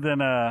more than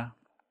a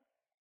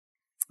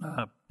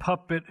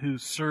puppet who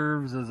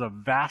serves as a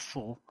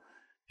vassal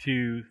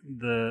to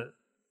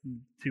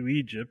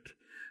Egypt.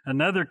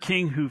 Another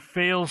king who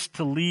fails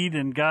to lead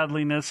in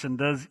godliness and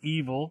does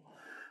evil,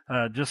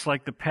 just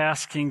like the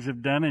past kings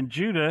have done. And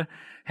Judah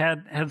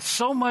had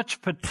so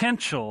much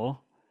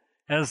potential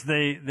as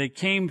they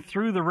came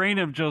through the reign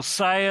of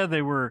Josiah.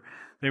 They were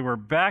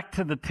back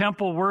to the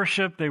temple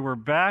worship. They were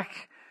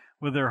back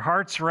with their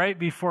hearts right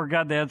before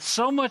God. They had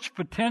so much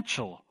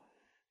potential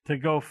to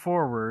go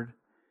forward,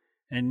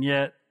 and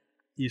yet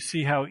you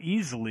see how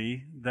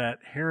easily that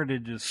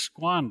heritage is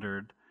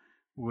squandered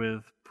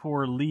with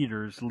poor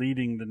leaders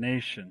leading the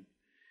nation.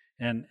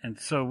 And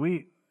so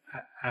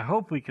I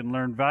hope we can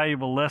learn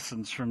valuable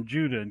lessons from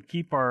Judah and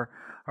keep our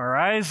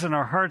eyes and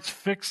our hearts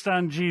fixed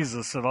on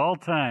Jesus at all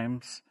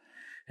times.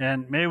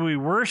 And may we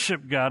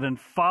worship God and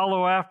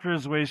follow after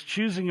his ways,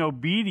 choosing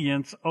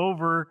obedience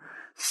over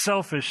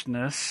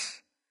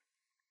selfishness.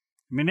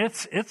 I mean,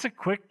 it's a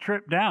quick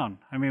trip down.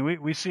 I mean,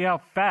 we see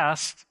how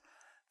fast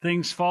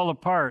things fall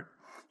apart.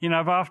 You know,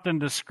 I've often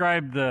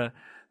described the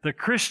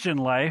Christian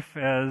life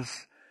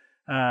as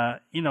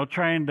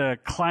trying to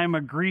climb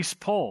a grease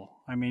pole.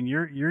 I mean,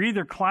 you're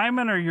either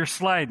climbing or you're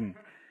sliding.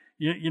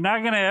 You're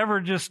not going to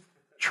ever just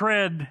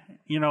tread,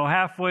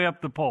 halfway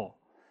up the pole.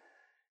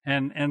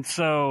 And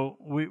so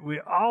we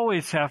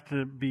always have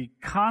to be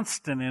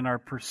constant in our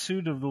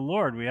pursuit of the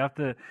Lord. We have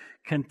to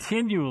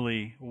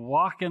continually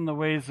walk in the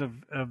ways of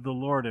the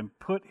Lord and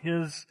put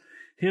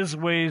His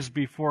ways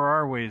before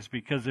our ways.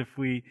 Because if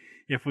we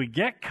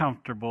get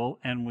comfortable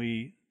and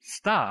we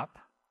stop,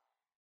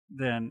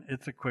 then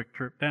it's a quick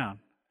trip down.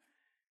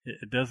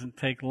 It doesn't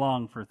take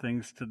long for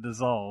things to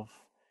dissolve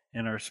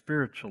in our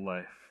spiritual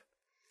life.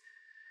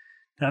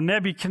 Now,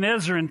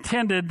 Nebuchadnezzar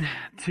intended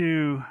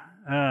to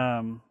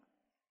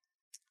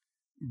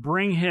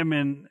bring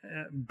him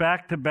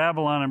back to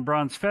Babylon in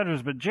bronze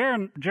fetters, but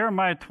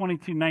Jeremiah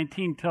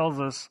 22:19 tells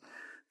us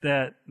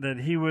that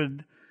he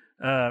would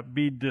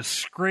be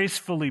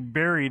disgracefully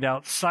buried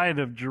outside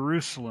of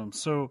Jerusalem.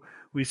 So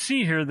we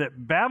see here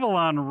that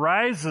Babylon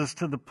rises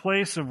to the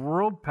place of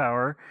world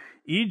power.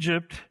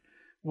 Egypt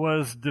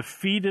was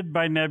defeated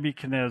by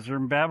Nebuchadnezzar,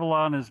 and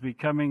Babylon is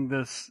becoming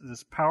this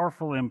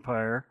powerful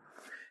empire.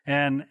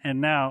 And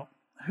now,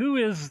 who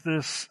is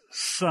this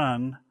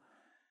son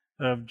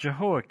of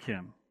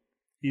Jehoiakim?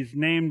 He's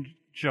named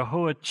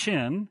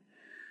Jehoiachin,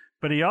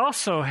 but he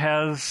also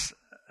has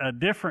a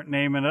different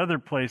name in other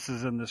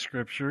places in the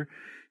scripture.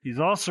 He's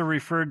also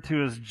referred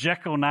to as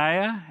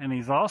Jeconiah, and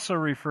he's also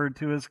referred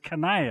to as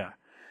Coniah.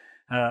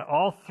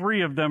 All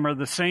three of them are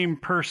the same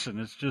person.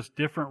 It's just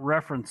different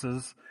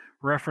references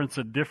reference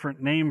a different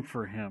name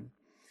for him.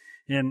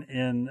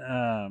 In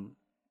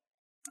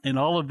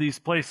all of these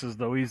places,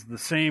 though, he's the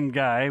same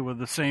guy with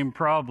the same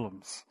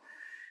problems.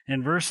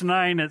 In verse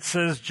 9, it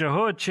says,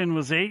 Jehoiachin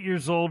was 8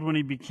 years old when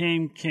he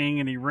became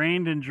king, and he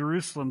reigned in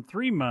Jerusalem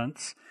 3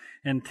 months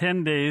and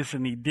 10 days,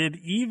 and he did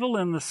evil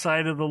in the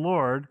sight of the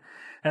Lord.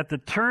 At the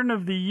turn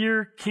of the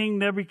year, King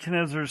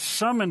Nebuchadnezzar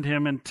summoned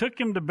him and took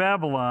him to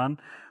Babylon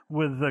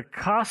with the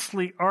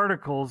costly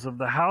articles of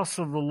the house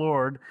of the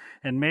Lord,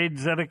 and made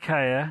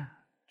Zedekiah,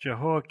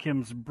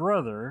 Jehoiakim's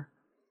brother,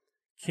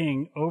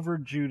 king over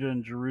Judah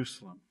and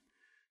Jerusalem.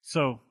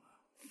 So,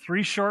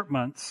 3 short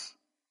months.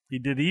 He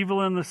did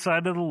evil in the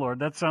sight of the Lord.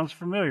 That sounds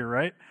familiar,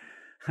 right?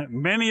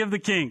 Many of the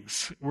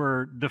kings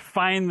were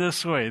defined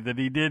this way, that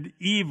he did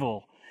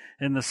evil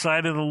in the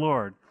sight of the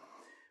Lord.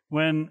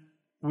 When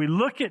we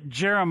look at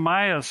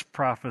Jeremiah's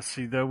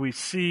prophecy, though, we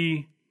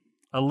see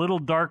a little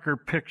darker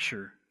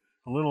picture,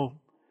 a little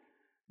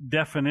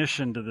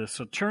definition to this.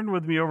 So turn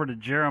with me over to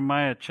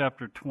Jeremiah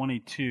chapter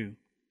 22.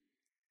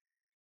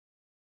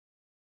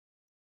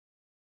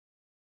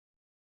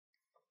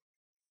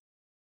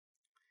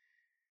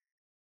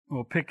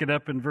 We'll pick it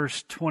up in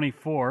verse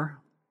 24.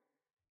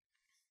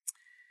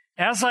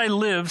 As I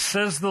live,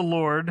 says the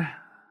Lord,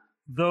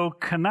 though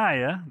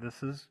Coniah,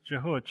 this is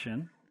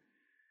Jehoiachin,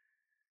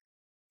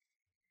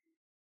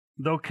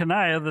 though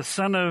Coniah, the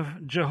son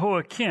of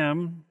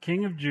Jehoiakim,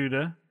 king of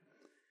Judah,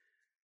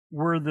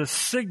 were the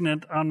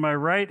signet on my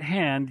right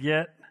hand,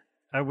 yet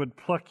I would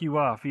pluck you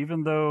off.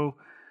 Even though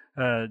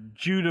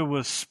Judah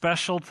was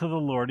special to the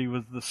Lord, he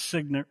was the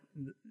signet,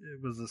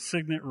 it was a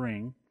signet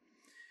ring.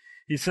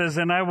 He says,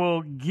 and I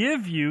will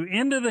give you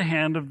into the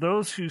hand of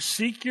those who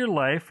seek your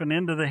life, and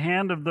into the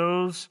hand of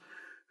those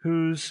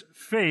whose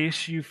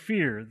face you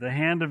fear, the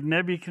hand of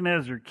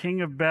Nebuchadnezzar,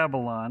 king of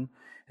Babylon,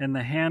 and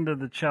the hand of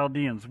the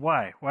Chaldeans.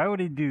 Why? Why would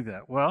he do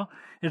that? Well,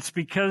 it's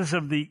because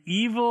of the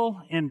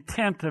evil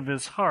intent of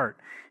his heart.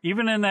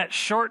 Even in that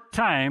short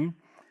time,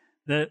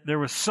 that there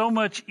was so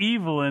much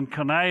evil in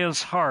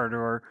Coniah's heart,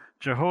 or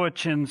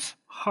Jehoiachin's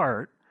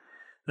heart,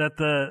 that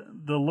the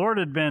Lord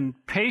had been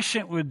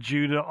patient with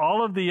Judah,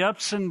 all of the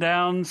ups and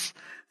downs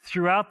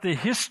throughout the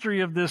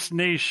history of this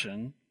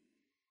nation,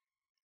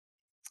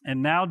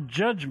 and now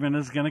judgment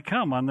is going to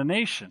come on the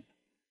nation.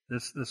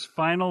 This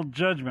final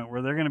judgment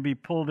where they're going to be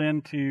pulled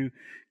into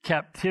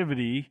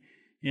captivity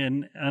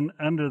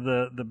under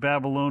the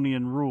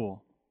Babylonian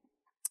rule.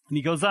 And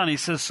he goes on, he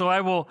says, so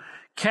I will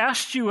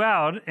cast you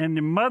out and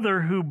the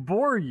mother who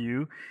bore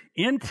you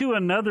into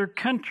another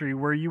country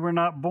where you were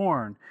not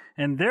born,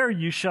 and there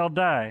you shall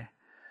die.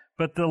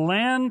 But the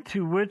land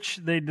to which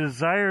they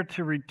desire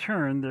to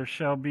return, there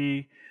shall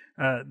be,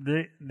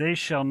 they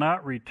shall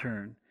not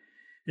return.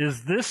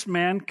 Is this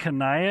man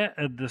Coniah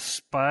a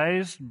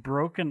despised,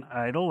 broken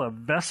idol, a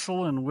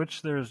vessel in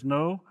which there is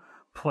no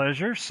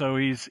pleasure? So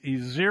he's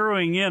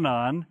zeroing in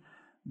on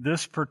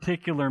this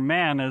particular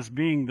man as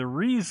being the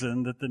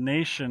reason that the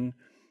nation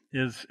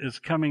is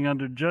coming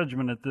under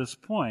judgment at this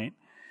point.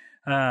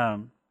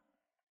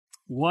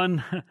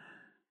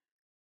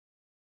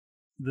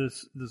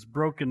 This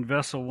broken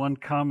vessel, one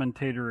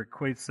commentator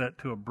equates that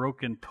to a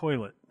broken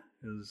toilet,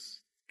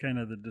 is kind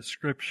of the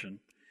description.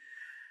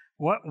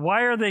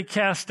 Why are they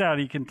cast out?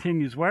 He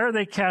continues, why are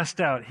they cast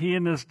out? He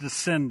and his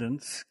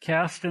descendants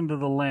cast into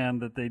the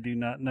land that they do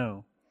not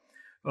know.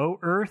 O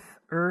earth,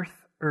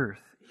 earth,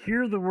 earth,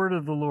 hear the word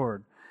of the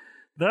Lord.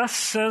 Thus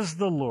says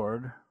the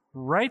Lord,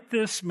 write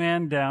this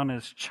man down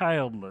as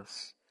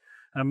childless,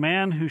 a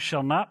man who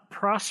shall not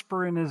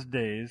prosper in his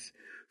days,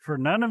 for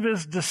none of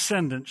his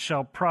descendants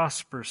shall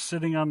prosper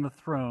sitting on the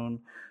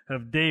throne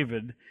of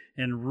David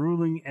and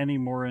ruling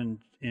anymore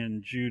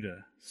in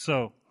Judah.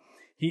 So,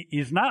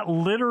 he's not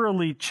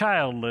literally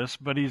childless,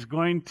 but he's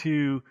going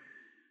to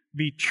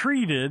be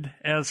treated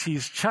as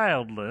he's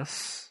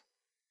childless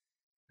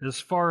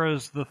as far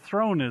as the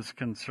throne is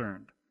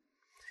concerned.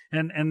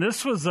 And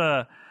this was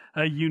a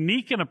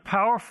unique and a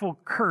powerful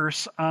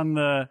curse on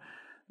the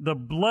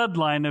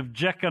bloodline of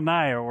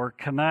Jeconiah or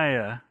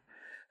Coniah.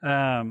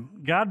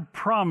 God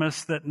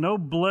promised that no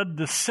blood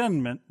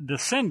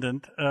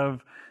descendant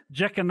of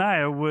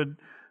Jeconiah would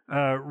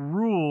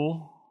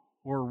rule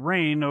or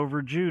reign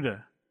over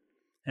Judah.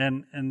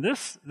 And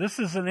this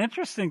is an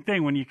interesting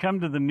thing when you come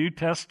to the New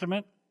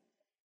Testament.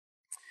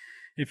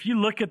 If you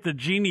look at the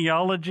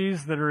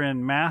genealogies that are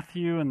in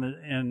Matthew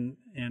and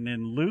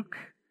in Luke,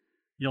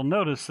 you'll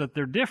notice that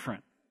they're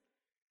different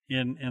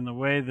in the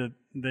way that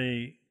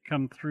they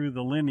come through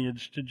the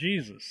lineage to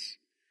Jesus.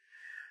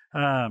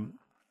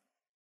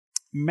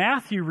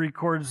 Matthew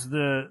records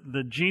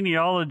the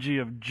genealogy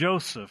of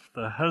Joseph,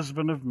 the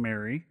husband of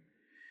Mary.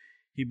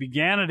 He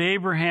began at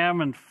Abraham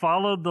and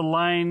followed the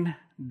line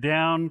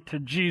down to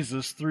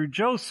Jesus through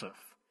Joseph,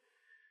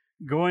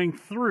 going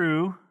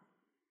through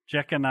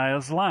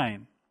Jeconiah's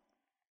line.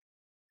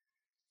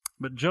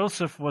 But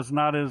Joseph was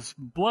not his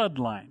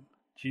bloodline.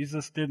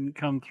 Jesus didn't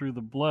come through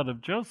the blood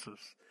of Joseph.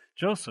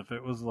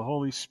 It was the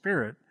Holy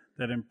Spirit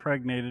that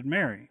impregnated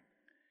Mary.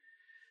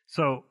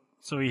 So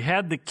he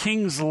had the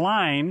king's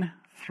line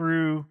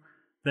through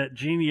that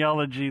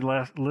genealogy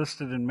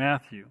listed in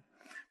Matthew.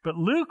 But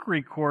Luke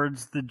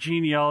records the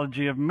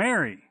genealogy of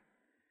Mary.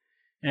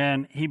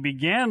 And he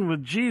began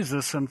with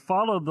Jesus and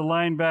followed the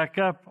line back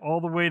up all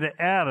the way to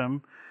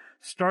Adam,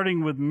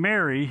 starting with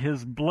Mary,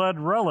 his blood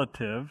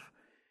relative,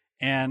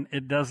 and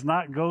it does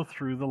not go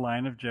through the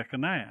line of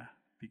Jeconiah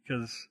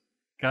because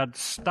God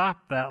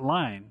stopped that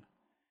line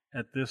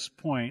at this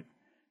point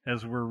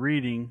as we're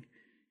reading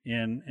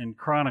in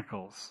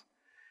Chronicles.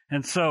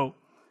 And so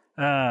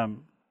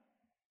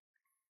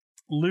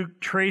Luke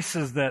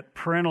traces that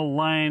parental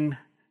line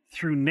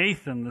through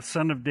Nathan, the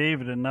son of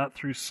David, and not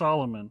through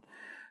Solomon.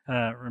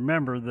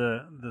 Remember,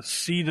 the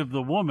seed of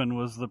the woman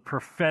was the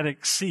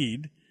prophetic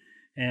seed,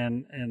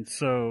 And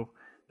so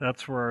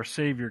that's where our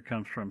Savior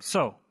comes from.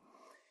 So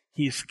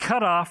he's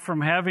cut off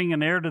from having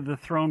an heir to the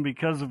throne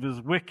because of his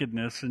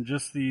wickedness in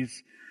just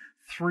these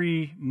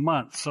 3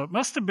 months. So it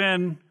must have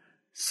been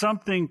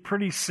something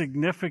pretty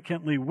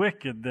significantly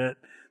wicked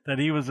that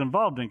he was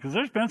involved in, because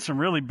there's been some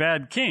really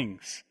bad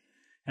kings.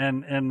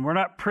 And we're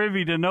not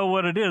privy to know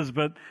what it is,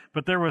 but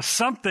there was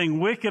something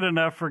wicked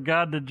enough for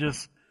God to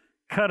just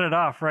cut it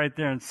off right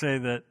there and say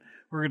that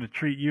we're going to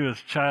treat you as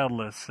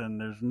childless, and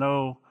there's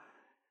no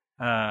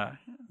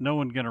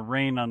one going to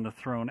reign on the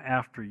throne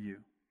after you.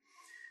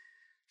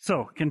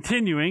 So,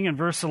 continuing in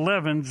verse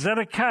 11,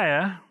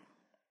 Zedekiah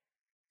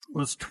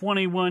was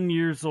 21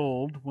 years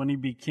old when he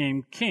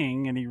became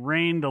king, and he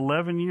reigned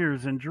 11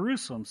 years in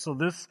Jerusalem. So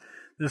this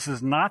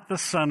is not the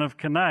son of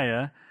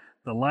Coniah.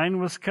 The line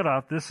was cut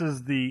off. This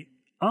is the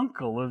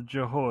uncle of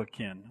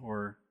Jehoiakim,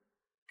 or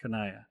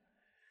Coniah.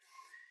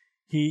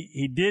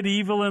 He did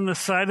evil in the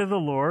sight of the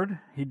Lord.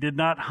 He did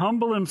not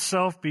humble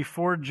himself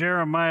before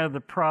Jeremiah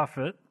the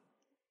prophet,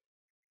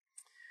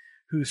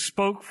 who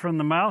spoke from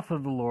the mouth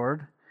of the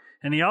Lord.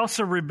 And he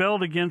also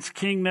rebelled against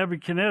King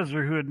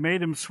Nebuchadnezzar, who had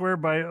made him swear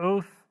an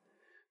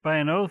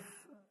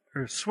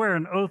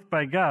oath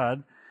by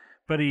God.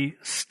 But he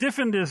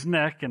stiffened his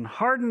neck and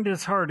hardened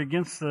his heart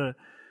against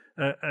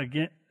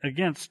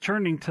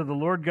turning to the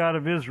Lord God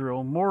of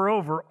Israel.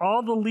 Moreover,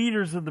 all the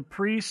leaders of the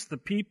priests, the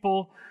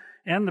people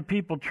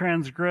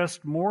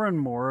transgressed more and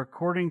more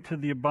according to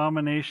the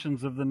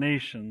abominations of the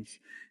nations,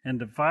 and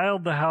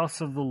defiled the house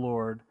of the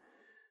Lord,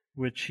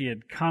 which he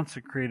had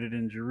consecrated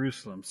in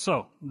Jerusalem.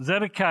 So,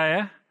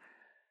 Zedekiah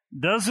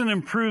doesn't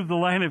improve the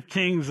line of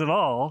kings at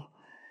all.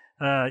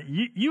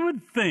 You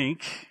would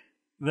think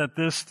that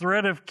this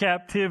threat of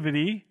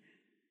captivity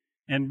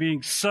and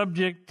being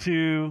subject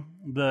to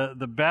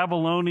the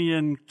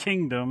Babylonian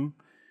kingdom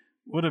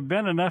would have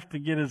been enough to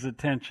get his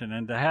attention,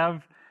 and to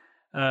have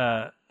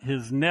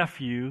his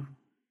nephew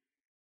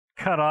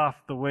cut off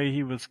the way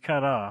he was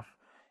cut off,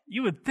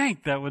 you would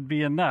think that would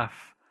be enough,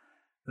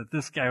 that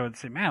this guy would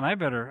say, man, I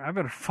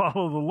better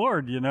follow the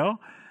Lord,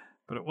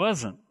 But it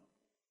wasn't.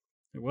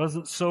 It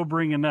wasn't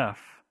sobering enough.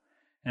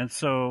 And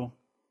so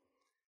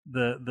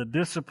the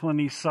discipline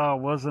he saw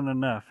wasn't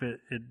enough.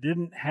 It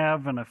didn't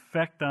have an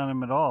effect on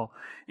him at all.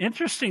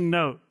 Interesting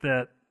note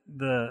that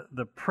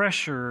the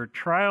pressure or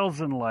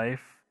trials in life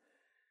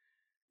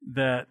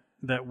that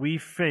we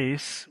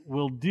face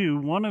will do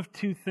one of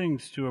two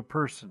things to a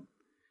person.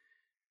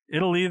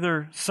 It'll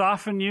either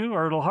soften you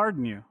or it'll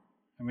harden you.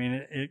 I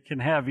mean, it can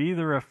have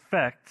either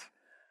effect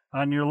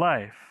on your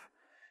life.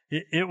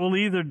 It will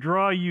either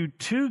draw you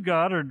to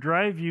God or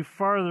drive you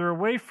farther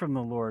away from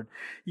the Lord.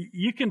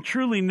 You can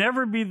truly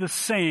never be the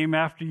same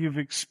after you've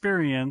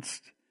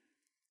experienced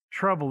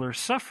trouble or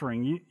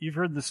suffering. You've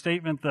heard the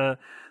statement, the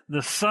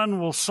sun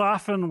will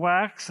soften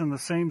wax and the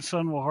same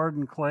sun will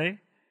harden clay.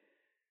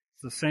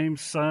 It's the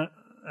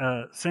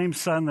same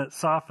sun that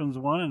softens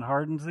one and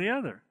hardens the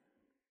other.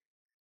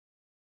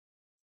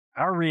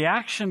 Our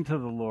reaction to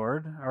the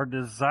Lord, our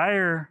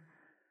desire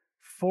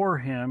for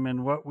Him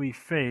and what we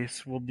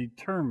face will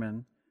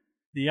determine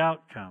the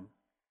outcome.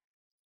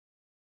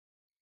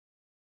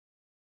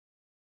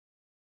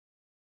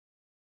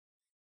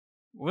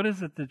 What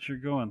is it that you're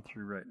going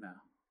through right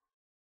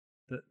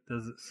now?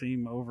 Does it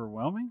seem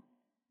overwhelming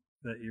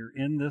that you're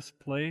in this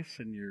place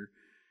and you're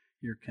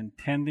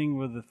contending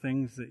with the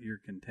things that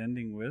you're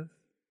contending with?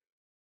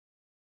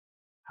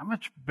 How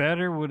much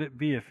better would it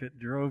be if it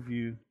drove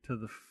you to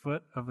the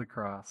foot of the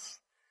cross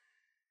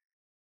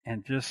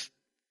and just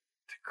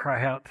to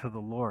cry out to the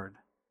Lord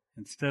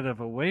instead of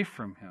away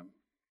from Him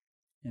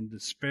in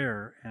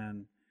despair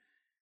and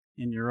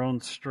in your own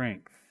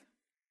strength?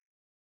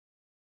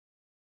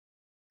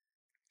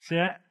 See,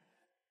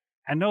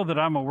 I know that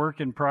I'm a work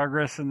in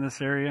progress in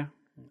this area.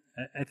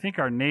 I think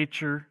our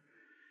nature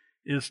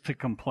is to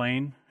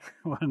complain.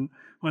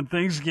 When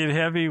things get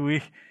heavy,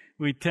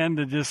 we tend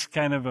to just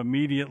kind of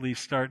immediately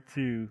start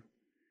to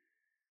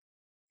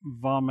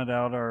vomit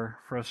out our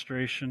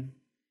frustration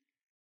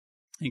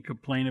and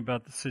complain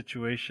about the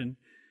situation.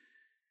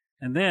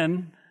 And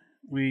then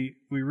we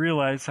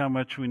realize how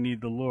much we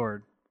need the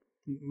Lord.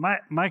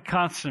 My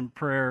constant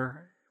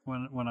prayer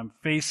when I'm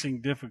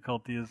facing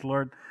difficulty is,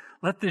 Lord,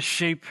 let this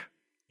shape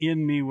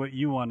in me what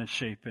you want to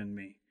shape in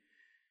me,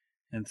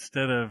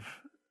 instead of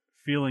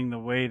feeling the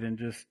weight and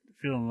just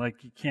feeling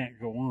like you can't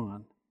go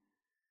on.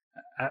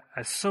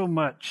 I so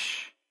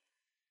much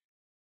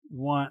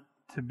want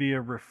to be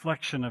a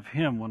reflection of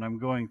Him when I'm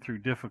going through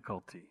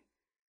difficulty.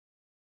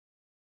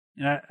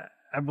 And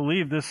I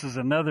believe this is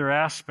another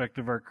aspect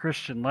of our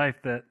Christian life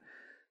that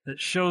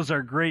shows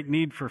our great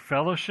need for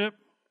fellowship.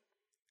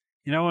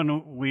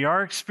 When we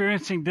are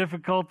experiencing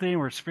difficulty and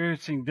we're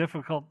experiencing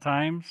difficult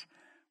times,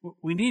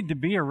 we need to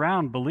be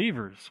around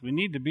believers. We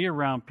need to be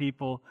around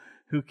people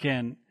who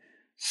can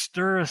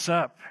stir us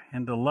up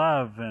into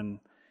love and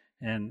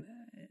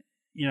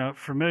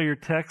familiar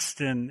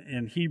text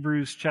in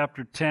Hebrews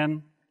chapter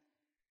 10,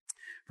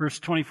 verse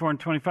 24 and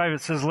 25,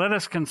 it says, let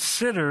us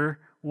consider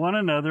one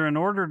another in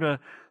order to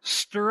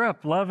stir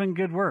up love and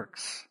good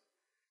works,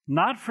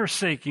 not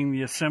forsaking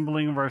the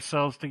assembling of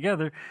ourselves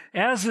together,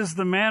 as is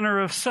the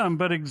manner of some,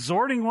 but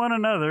exhorting one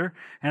another,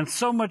 and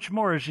so much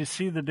more as you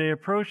see the day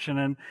approaching.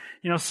 And,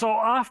 so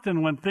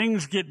often when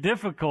things get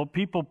difficult,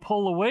 people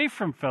pull away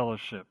from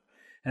fellowship,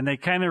 and they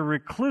kind of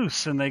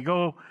recluse, and they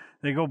go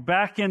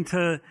back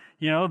into,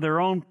 their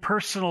own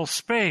personal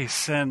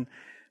space. And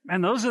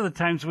those are the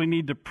times we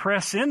need to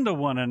press into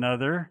one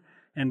another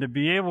and to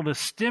be able to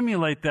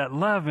stimulate that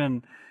love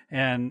and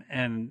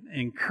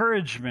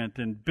encouragement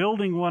and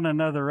building one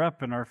another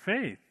up in our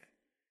faith.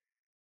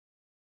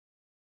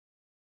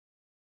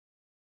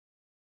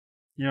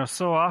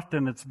 So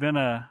often it's been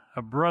a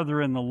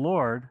brother in the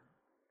Lord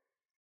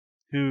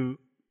who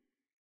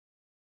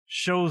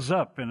shows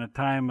up in a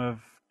time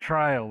of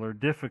trial or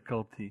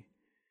difficulty.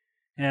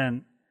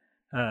 And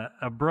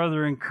a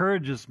brother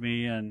encourages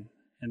me and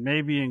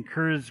maybe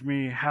encourages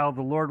me how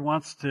the Lord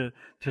wants to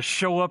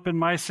show up in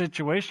my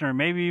situation, or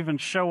maybe even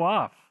show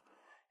off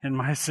in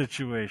my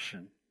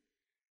situation.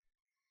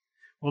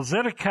 Well,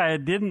 Zedekiah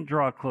didn't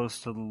draw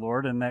close to the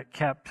Lord, and that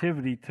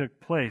captivity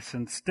took place.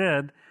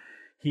 Instead,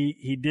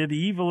 he did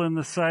evil in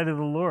the sight of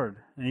the Lord.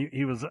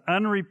 He was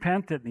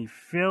unrepentant, and he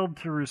failed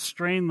to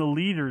restrain the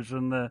leaders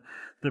and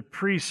the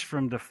priests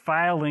from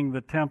defiling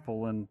the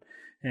temple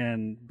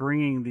and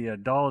bringing the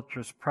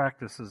idolatrous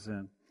practices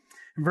in.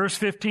 In verse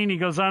 15, he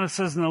goes on and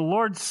says, "And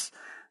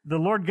the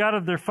Lord God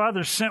of their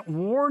fathers sent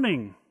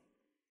warning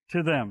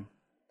to them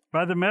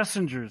by the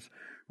messengers,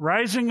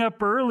 rising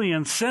up early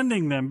and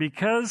sending them,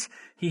 because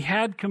he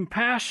had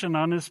compassion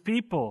on his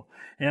people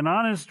and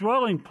on his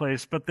dwelling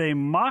place. But they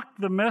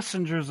mocked the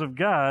messengers of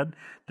God,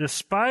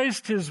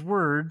 despised his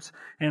words,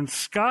 and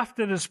scoffed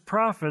at his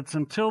prophets,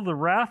 until the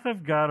wrath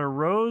of God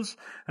arose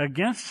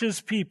against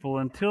his people,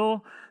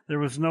 until there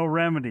was no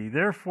remedy.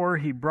 Therefore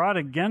he brought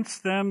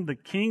against them the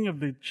king of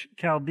the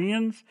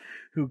Chaldeans,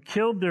 who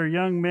killed their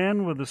young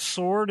men with a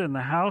sword in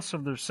the house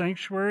of their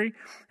sanctuary,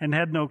 and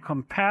had no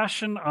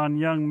compassion on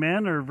young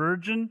men or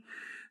virgin,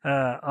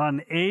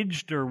 on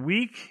aged or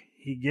weak.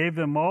 He gave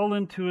them all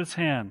into his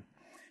hand."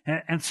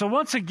 And so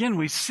once again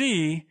we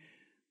see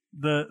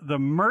the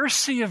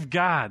mercy of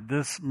God,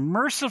 this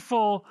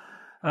merciful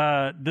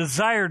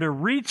desire to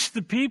reach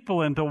the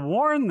people and to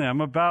warn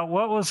them about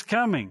what was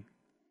coming.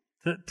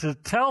 To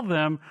tell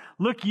them,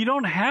 look, you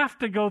don't have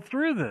to go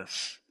through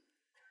this.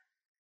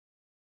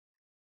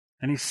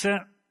 And he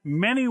sent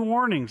many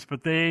warnings,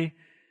 but they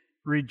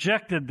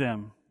rejected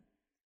them.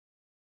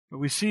 But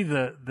we see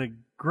the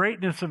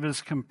greatness of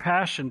his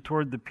compassion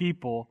toward the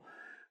people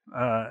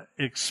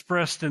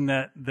expressed in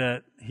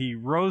that he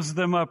rose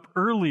them up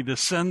early to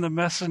send the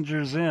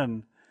messengers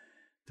in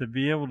to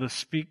be able to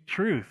speak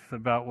truth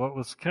about what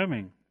was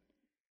coming.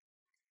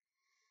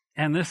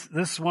 And this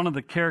is one of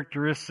the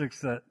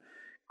characteristics that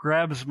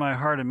grabs my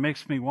heart and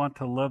makes me want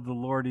to love the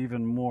Lord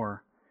even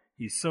more.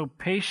 He's so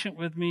patient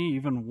with me,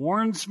 even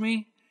warns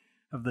me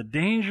of the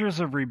dangers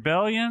of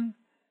rebellion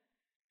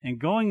and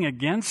going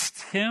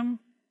against him.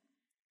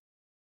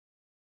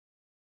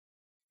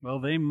 Well,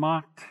 they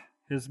mocked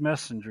his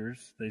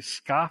messengers. They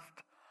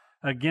scoffed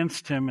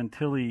against him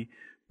until he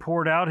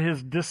poured out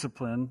his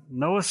discipline.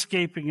 No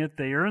escaping it.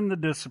 They earned the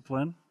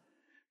discipline.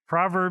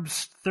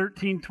 Proverbs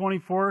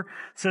 13:24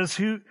 says,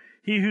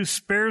 He who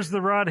spares the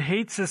rod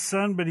hates his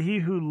son, but he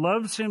who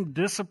loves him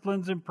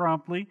disciplines him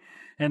promptly.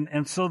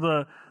 And so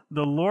the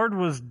Lord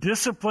was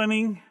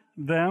disciplining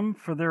them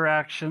for their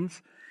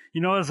actions.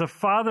 As a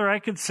father, I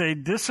could say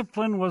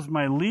discipline was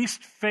my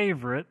least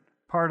favorite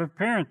part of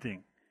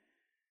parenting.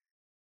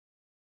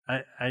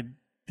 I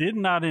did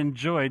not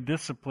enjoy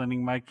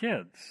disciplining my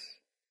kids.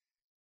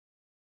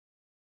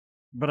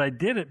 But I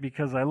did it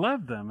because I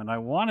loved them and I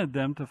wanted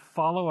them to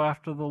follow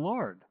after the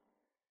Lord.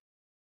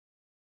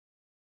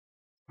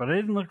 But I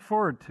didn't look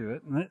forward to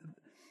it. And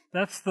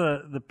that's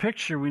the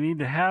picture we need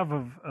to have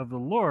of the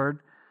Lord.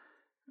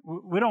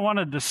 We don't want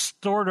to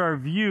distort our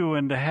view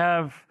and to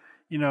have,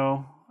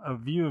 a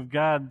view of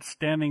God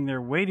standing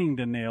there waiting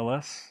to nail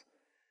us.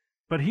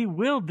 But he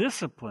will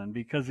discipline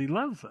because he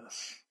loves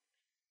us.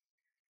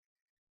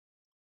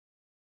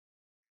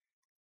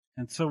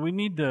 And so we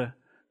need to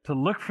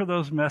look for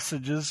those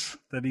messages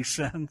that he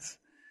sends,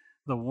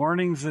 the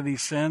warnings that he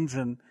sends,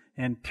 and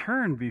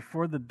turn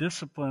before the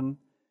discipline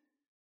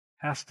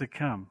has to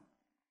come.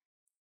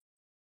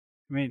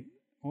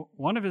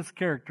 One of his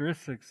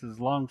characteristics is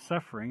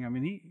long-suffering.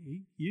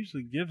 He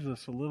usually gives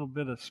us a little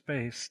bit of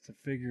space to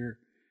figure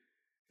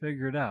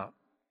it out.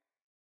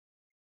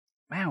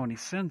 Man, when he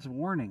sends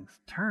warnings,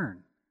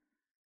 turn,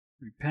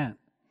 repent.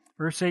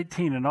 Verse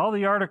 18, "And all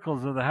the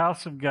articles of the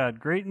house of God,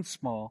 great and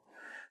small,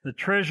 the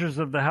treasures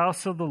of the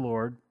house of the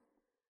Lord,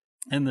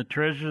 and the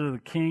treasures of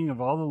the king of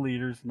all the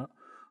leaders,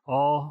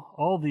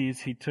 all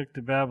these he took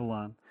to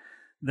Babylon.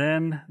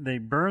 Then they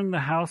burned the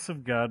house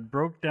of God,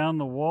 broke down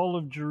the wall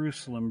of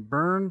Jerusalem,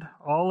 burned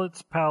all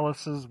its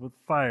palaces with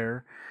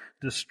fire,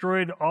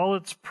 destroyed all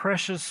its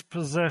precious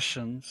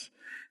possessions,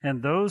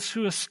 and those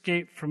who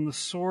escaped from the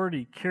sword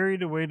he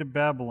carried away to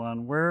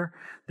Babylon, where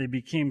they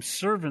became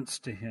servants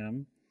to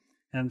him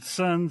and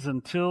sons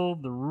until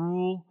the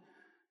rule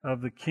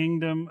of the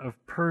kingdom of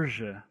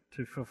Persia,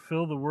 to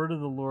fulfill the word of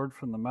the Lord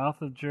from the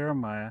mouth of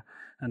Jeremiah,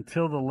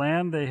 until the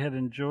land they had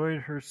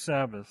enjoyed her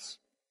Sabbaths.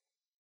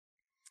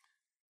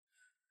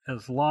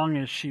 As long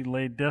as she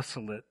lay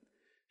desolate,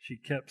 she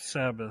kept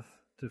Sabbath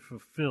to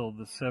fulfill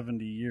the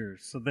 70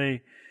 years. So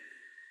they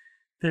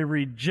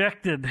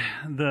rejected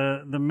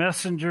the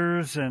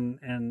messengers,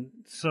 and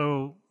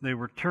so they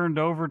were turned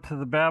over to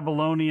the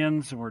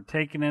Babylonians and were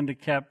taken into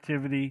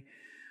captivity.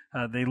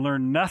 They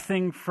learned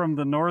nothing from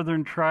the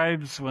northern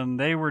tribes when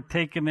they were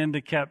taken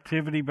into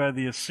captivity by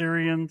the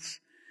Assyrians.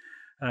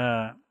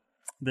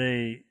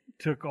 They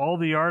took all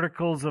the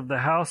articles of the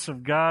house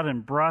of God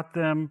and brought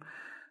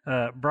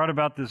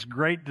about this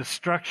great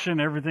destruction.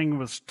 Everything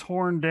was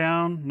torn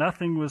down.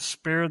 Nothing was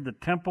spared. The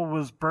temple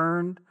was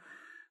burned.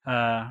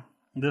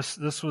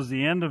 This was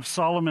the end of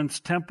Solomon's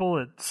temple.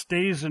 It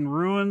stays in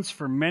ruins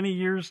for many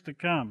years to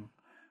come.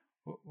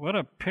 What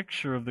a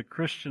picture of the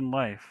Christian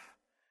life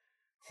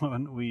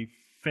when we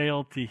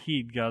fail to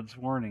heed God's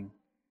warning.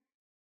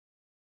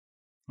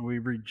 We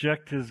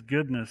reject His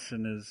goodness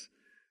and His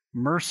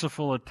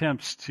merciful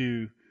attempts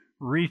to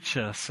reach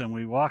us, and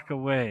we walk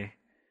away.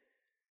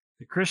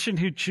 The Christian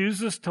who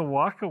chooses to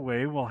walk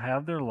away will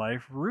have their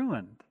life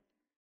ruined.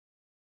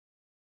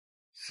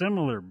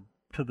 Similar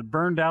to the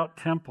burned out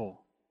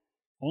temple,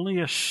 only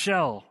a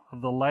shell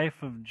of the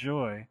life of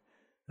joy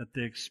that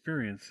they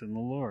experience in the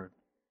Lord.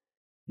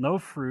 No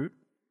fruit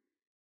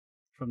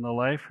from the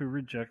life who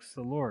rejects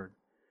the Lord.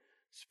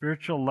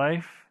 Spiritual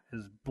life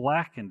is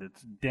blackened,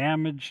 it's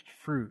damaged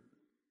fruit.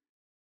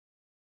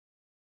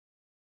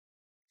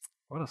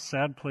 What a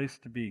sad place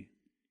to be.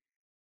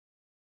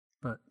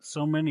 But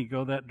so many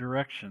go that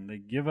direction. They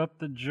give up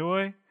the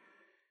joy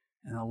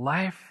and the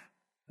life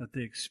that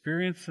they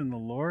experience in the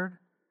Lord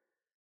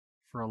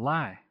for a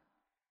lie.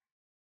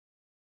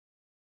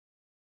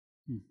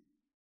 And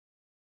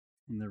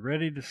they're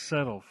ready to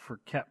settle for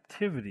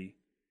captivity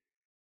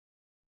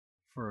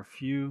for a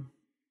few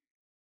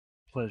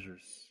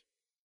pleasures.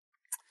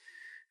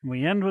 And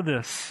we end with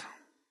this.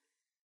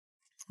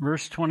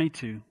 Verse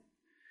 22.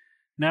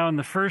 Now in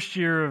the first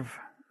year of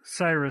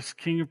Cyrus,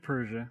 king of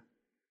Persia,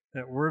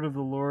 that word of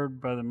the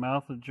Lord by the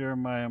mouth of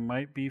Jeremiah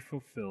might be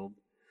fulfilled,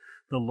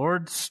 the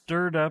Lord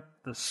stirred up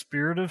the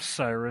spirit of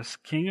Cyrus,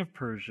 king of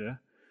Persia,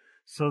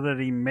 so that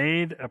he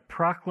made a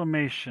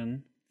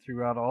proclamation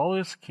throughout all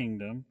his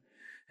kingdom,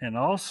 and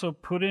also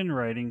put in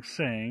writing,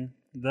 saying,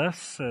 Thus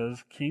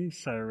says King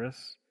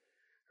Cyrus,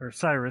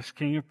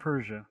 king of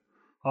Persia,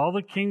 all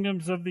the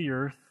kingdoms of the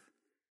earth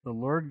the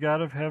Lord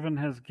God of heaven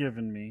has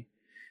given me,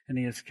 and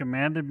he has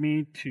commanded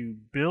me to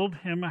build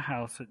him a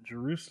house at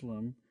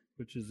Jerusalem,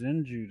 which is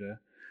in Judah,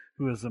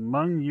 who is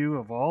among you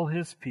of all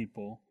his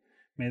people.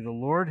 May the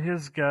Lord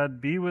his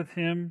God be with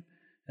him,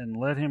 and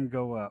let him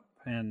go up.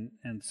 And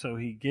so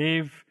he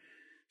gave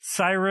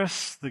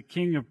Cyrus, the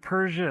king of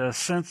Persia, a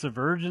sense of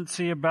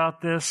urgency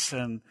about this,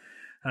 and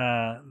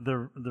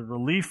the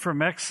relief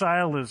from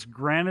exile is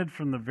granted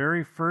from the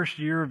very first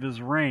year of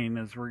his reign,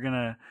 as we're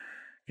gonna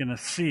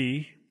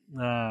see.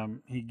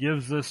 He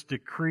gives this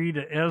decree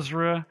to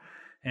Ezra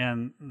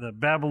and the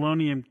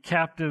Babylonian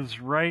captives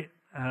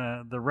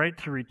the right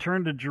to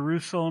return to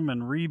Jerusalem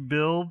and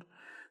rebuild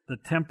the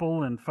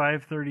temple in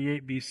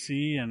 538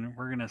 BC, and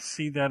we're going to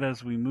see that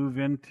as we move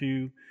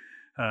into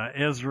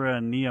Ezra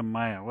and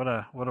Nehemiah.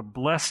 What a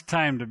blessed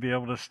time to be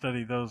able to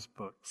study those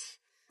books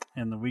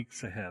in the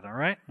weeks ahead. All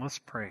right, let's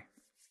pray.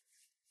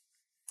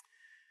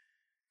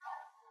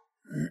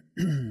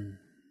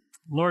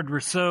 Lord, we're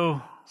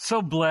so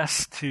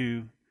blessed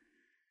to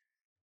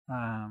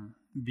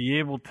be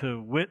able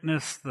to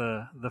witness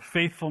the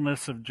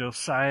faithfulness of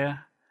Josiah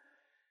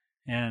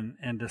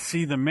and to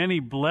see the many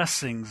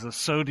blessings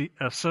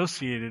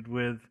associated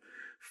with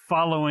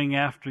following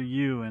after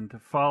you and to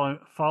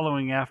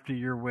following after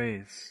your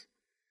ways.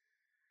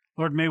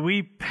 Lord, may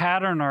we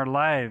pattern our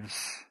lives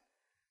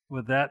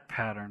with that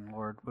pattern,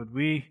 Lord. Would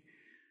we,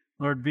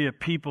 Lord, be a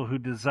people who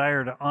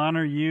desire to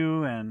honor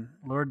you and,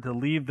 Lord, to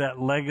leave that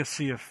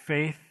legacy of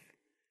faith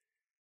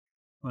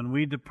when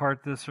we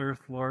depart this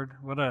earth, Lord.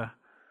 What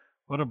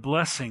a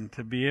blessing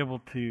to be able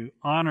to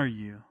honor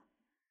you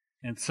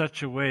in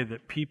such a way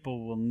that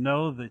people will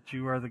know that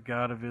you are the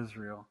God of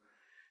Israel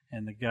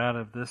and the God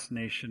of this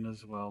nation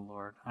as well,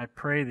 Lord. I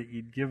pray that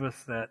you'd give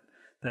us that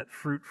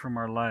fruit from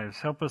our lives.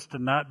 Help us to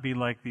not be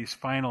like these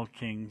final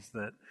kings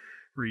that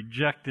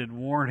rejected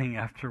warning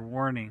after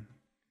warning.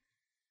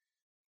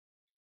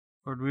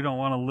 Lord, we don't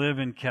want to live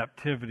in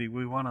captivity.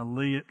 We want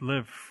to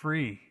live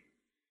free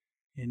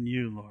in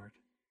you, Lord.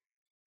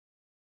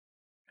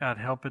 God,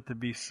 help it to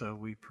be so,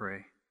 we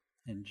pray.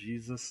 In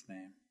Jesus'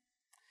 name.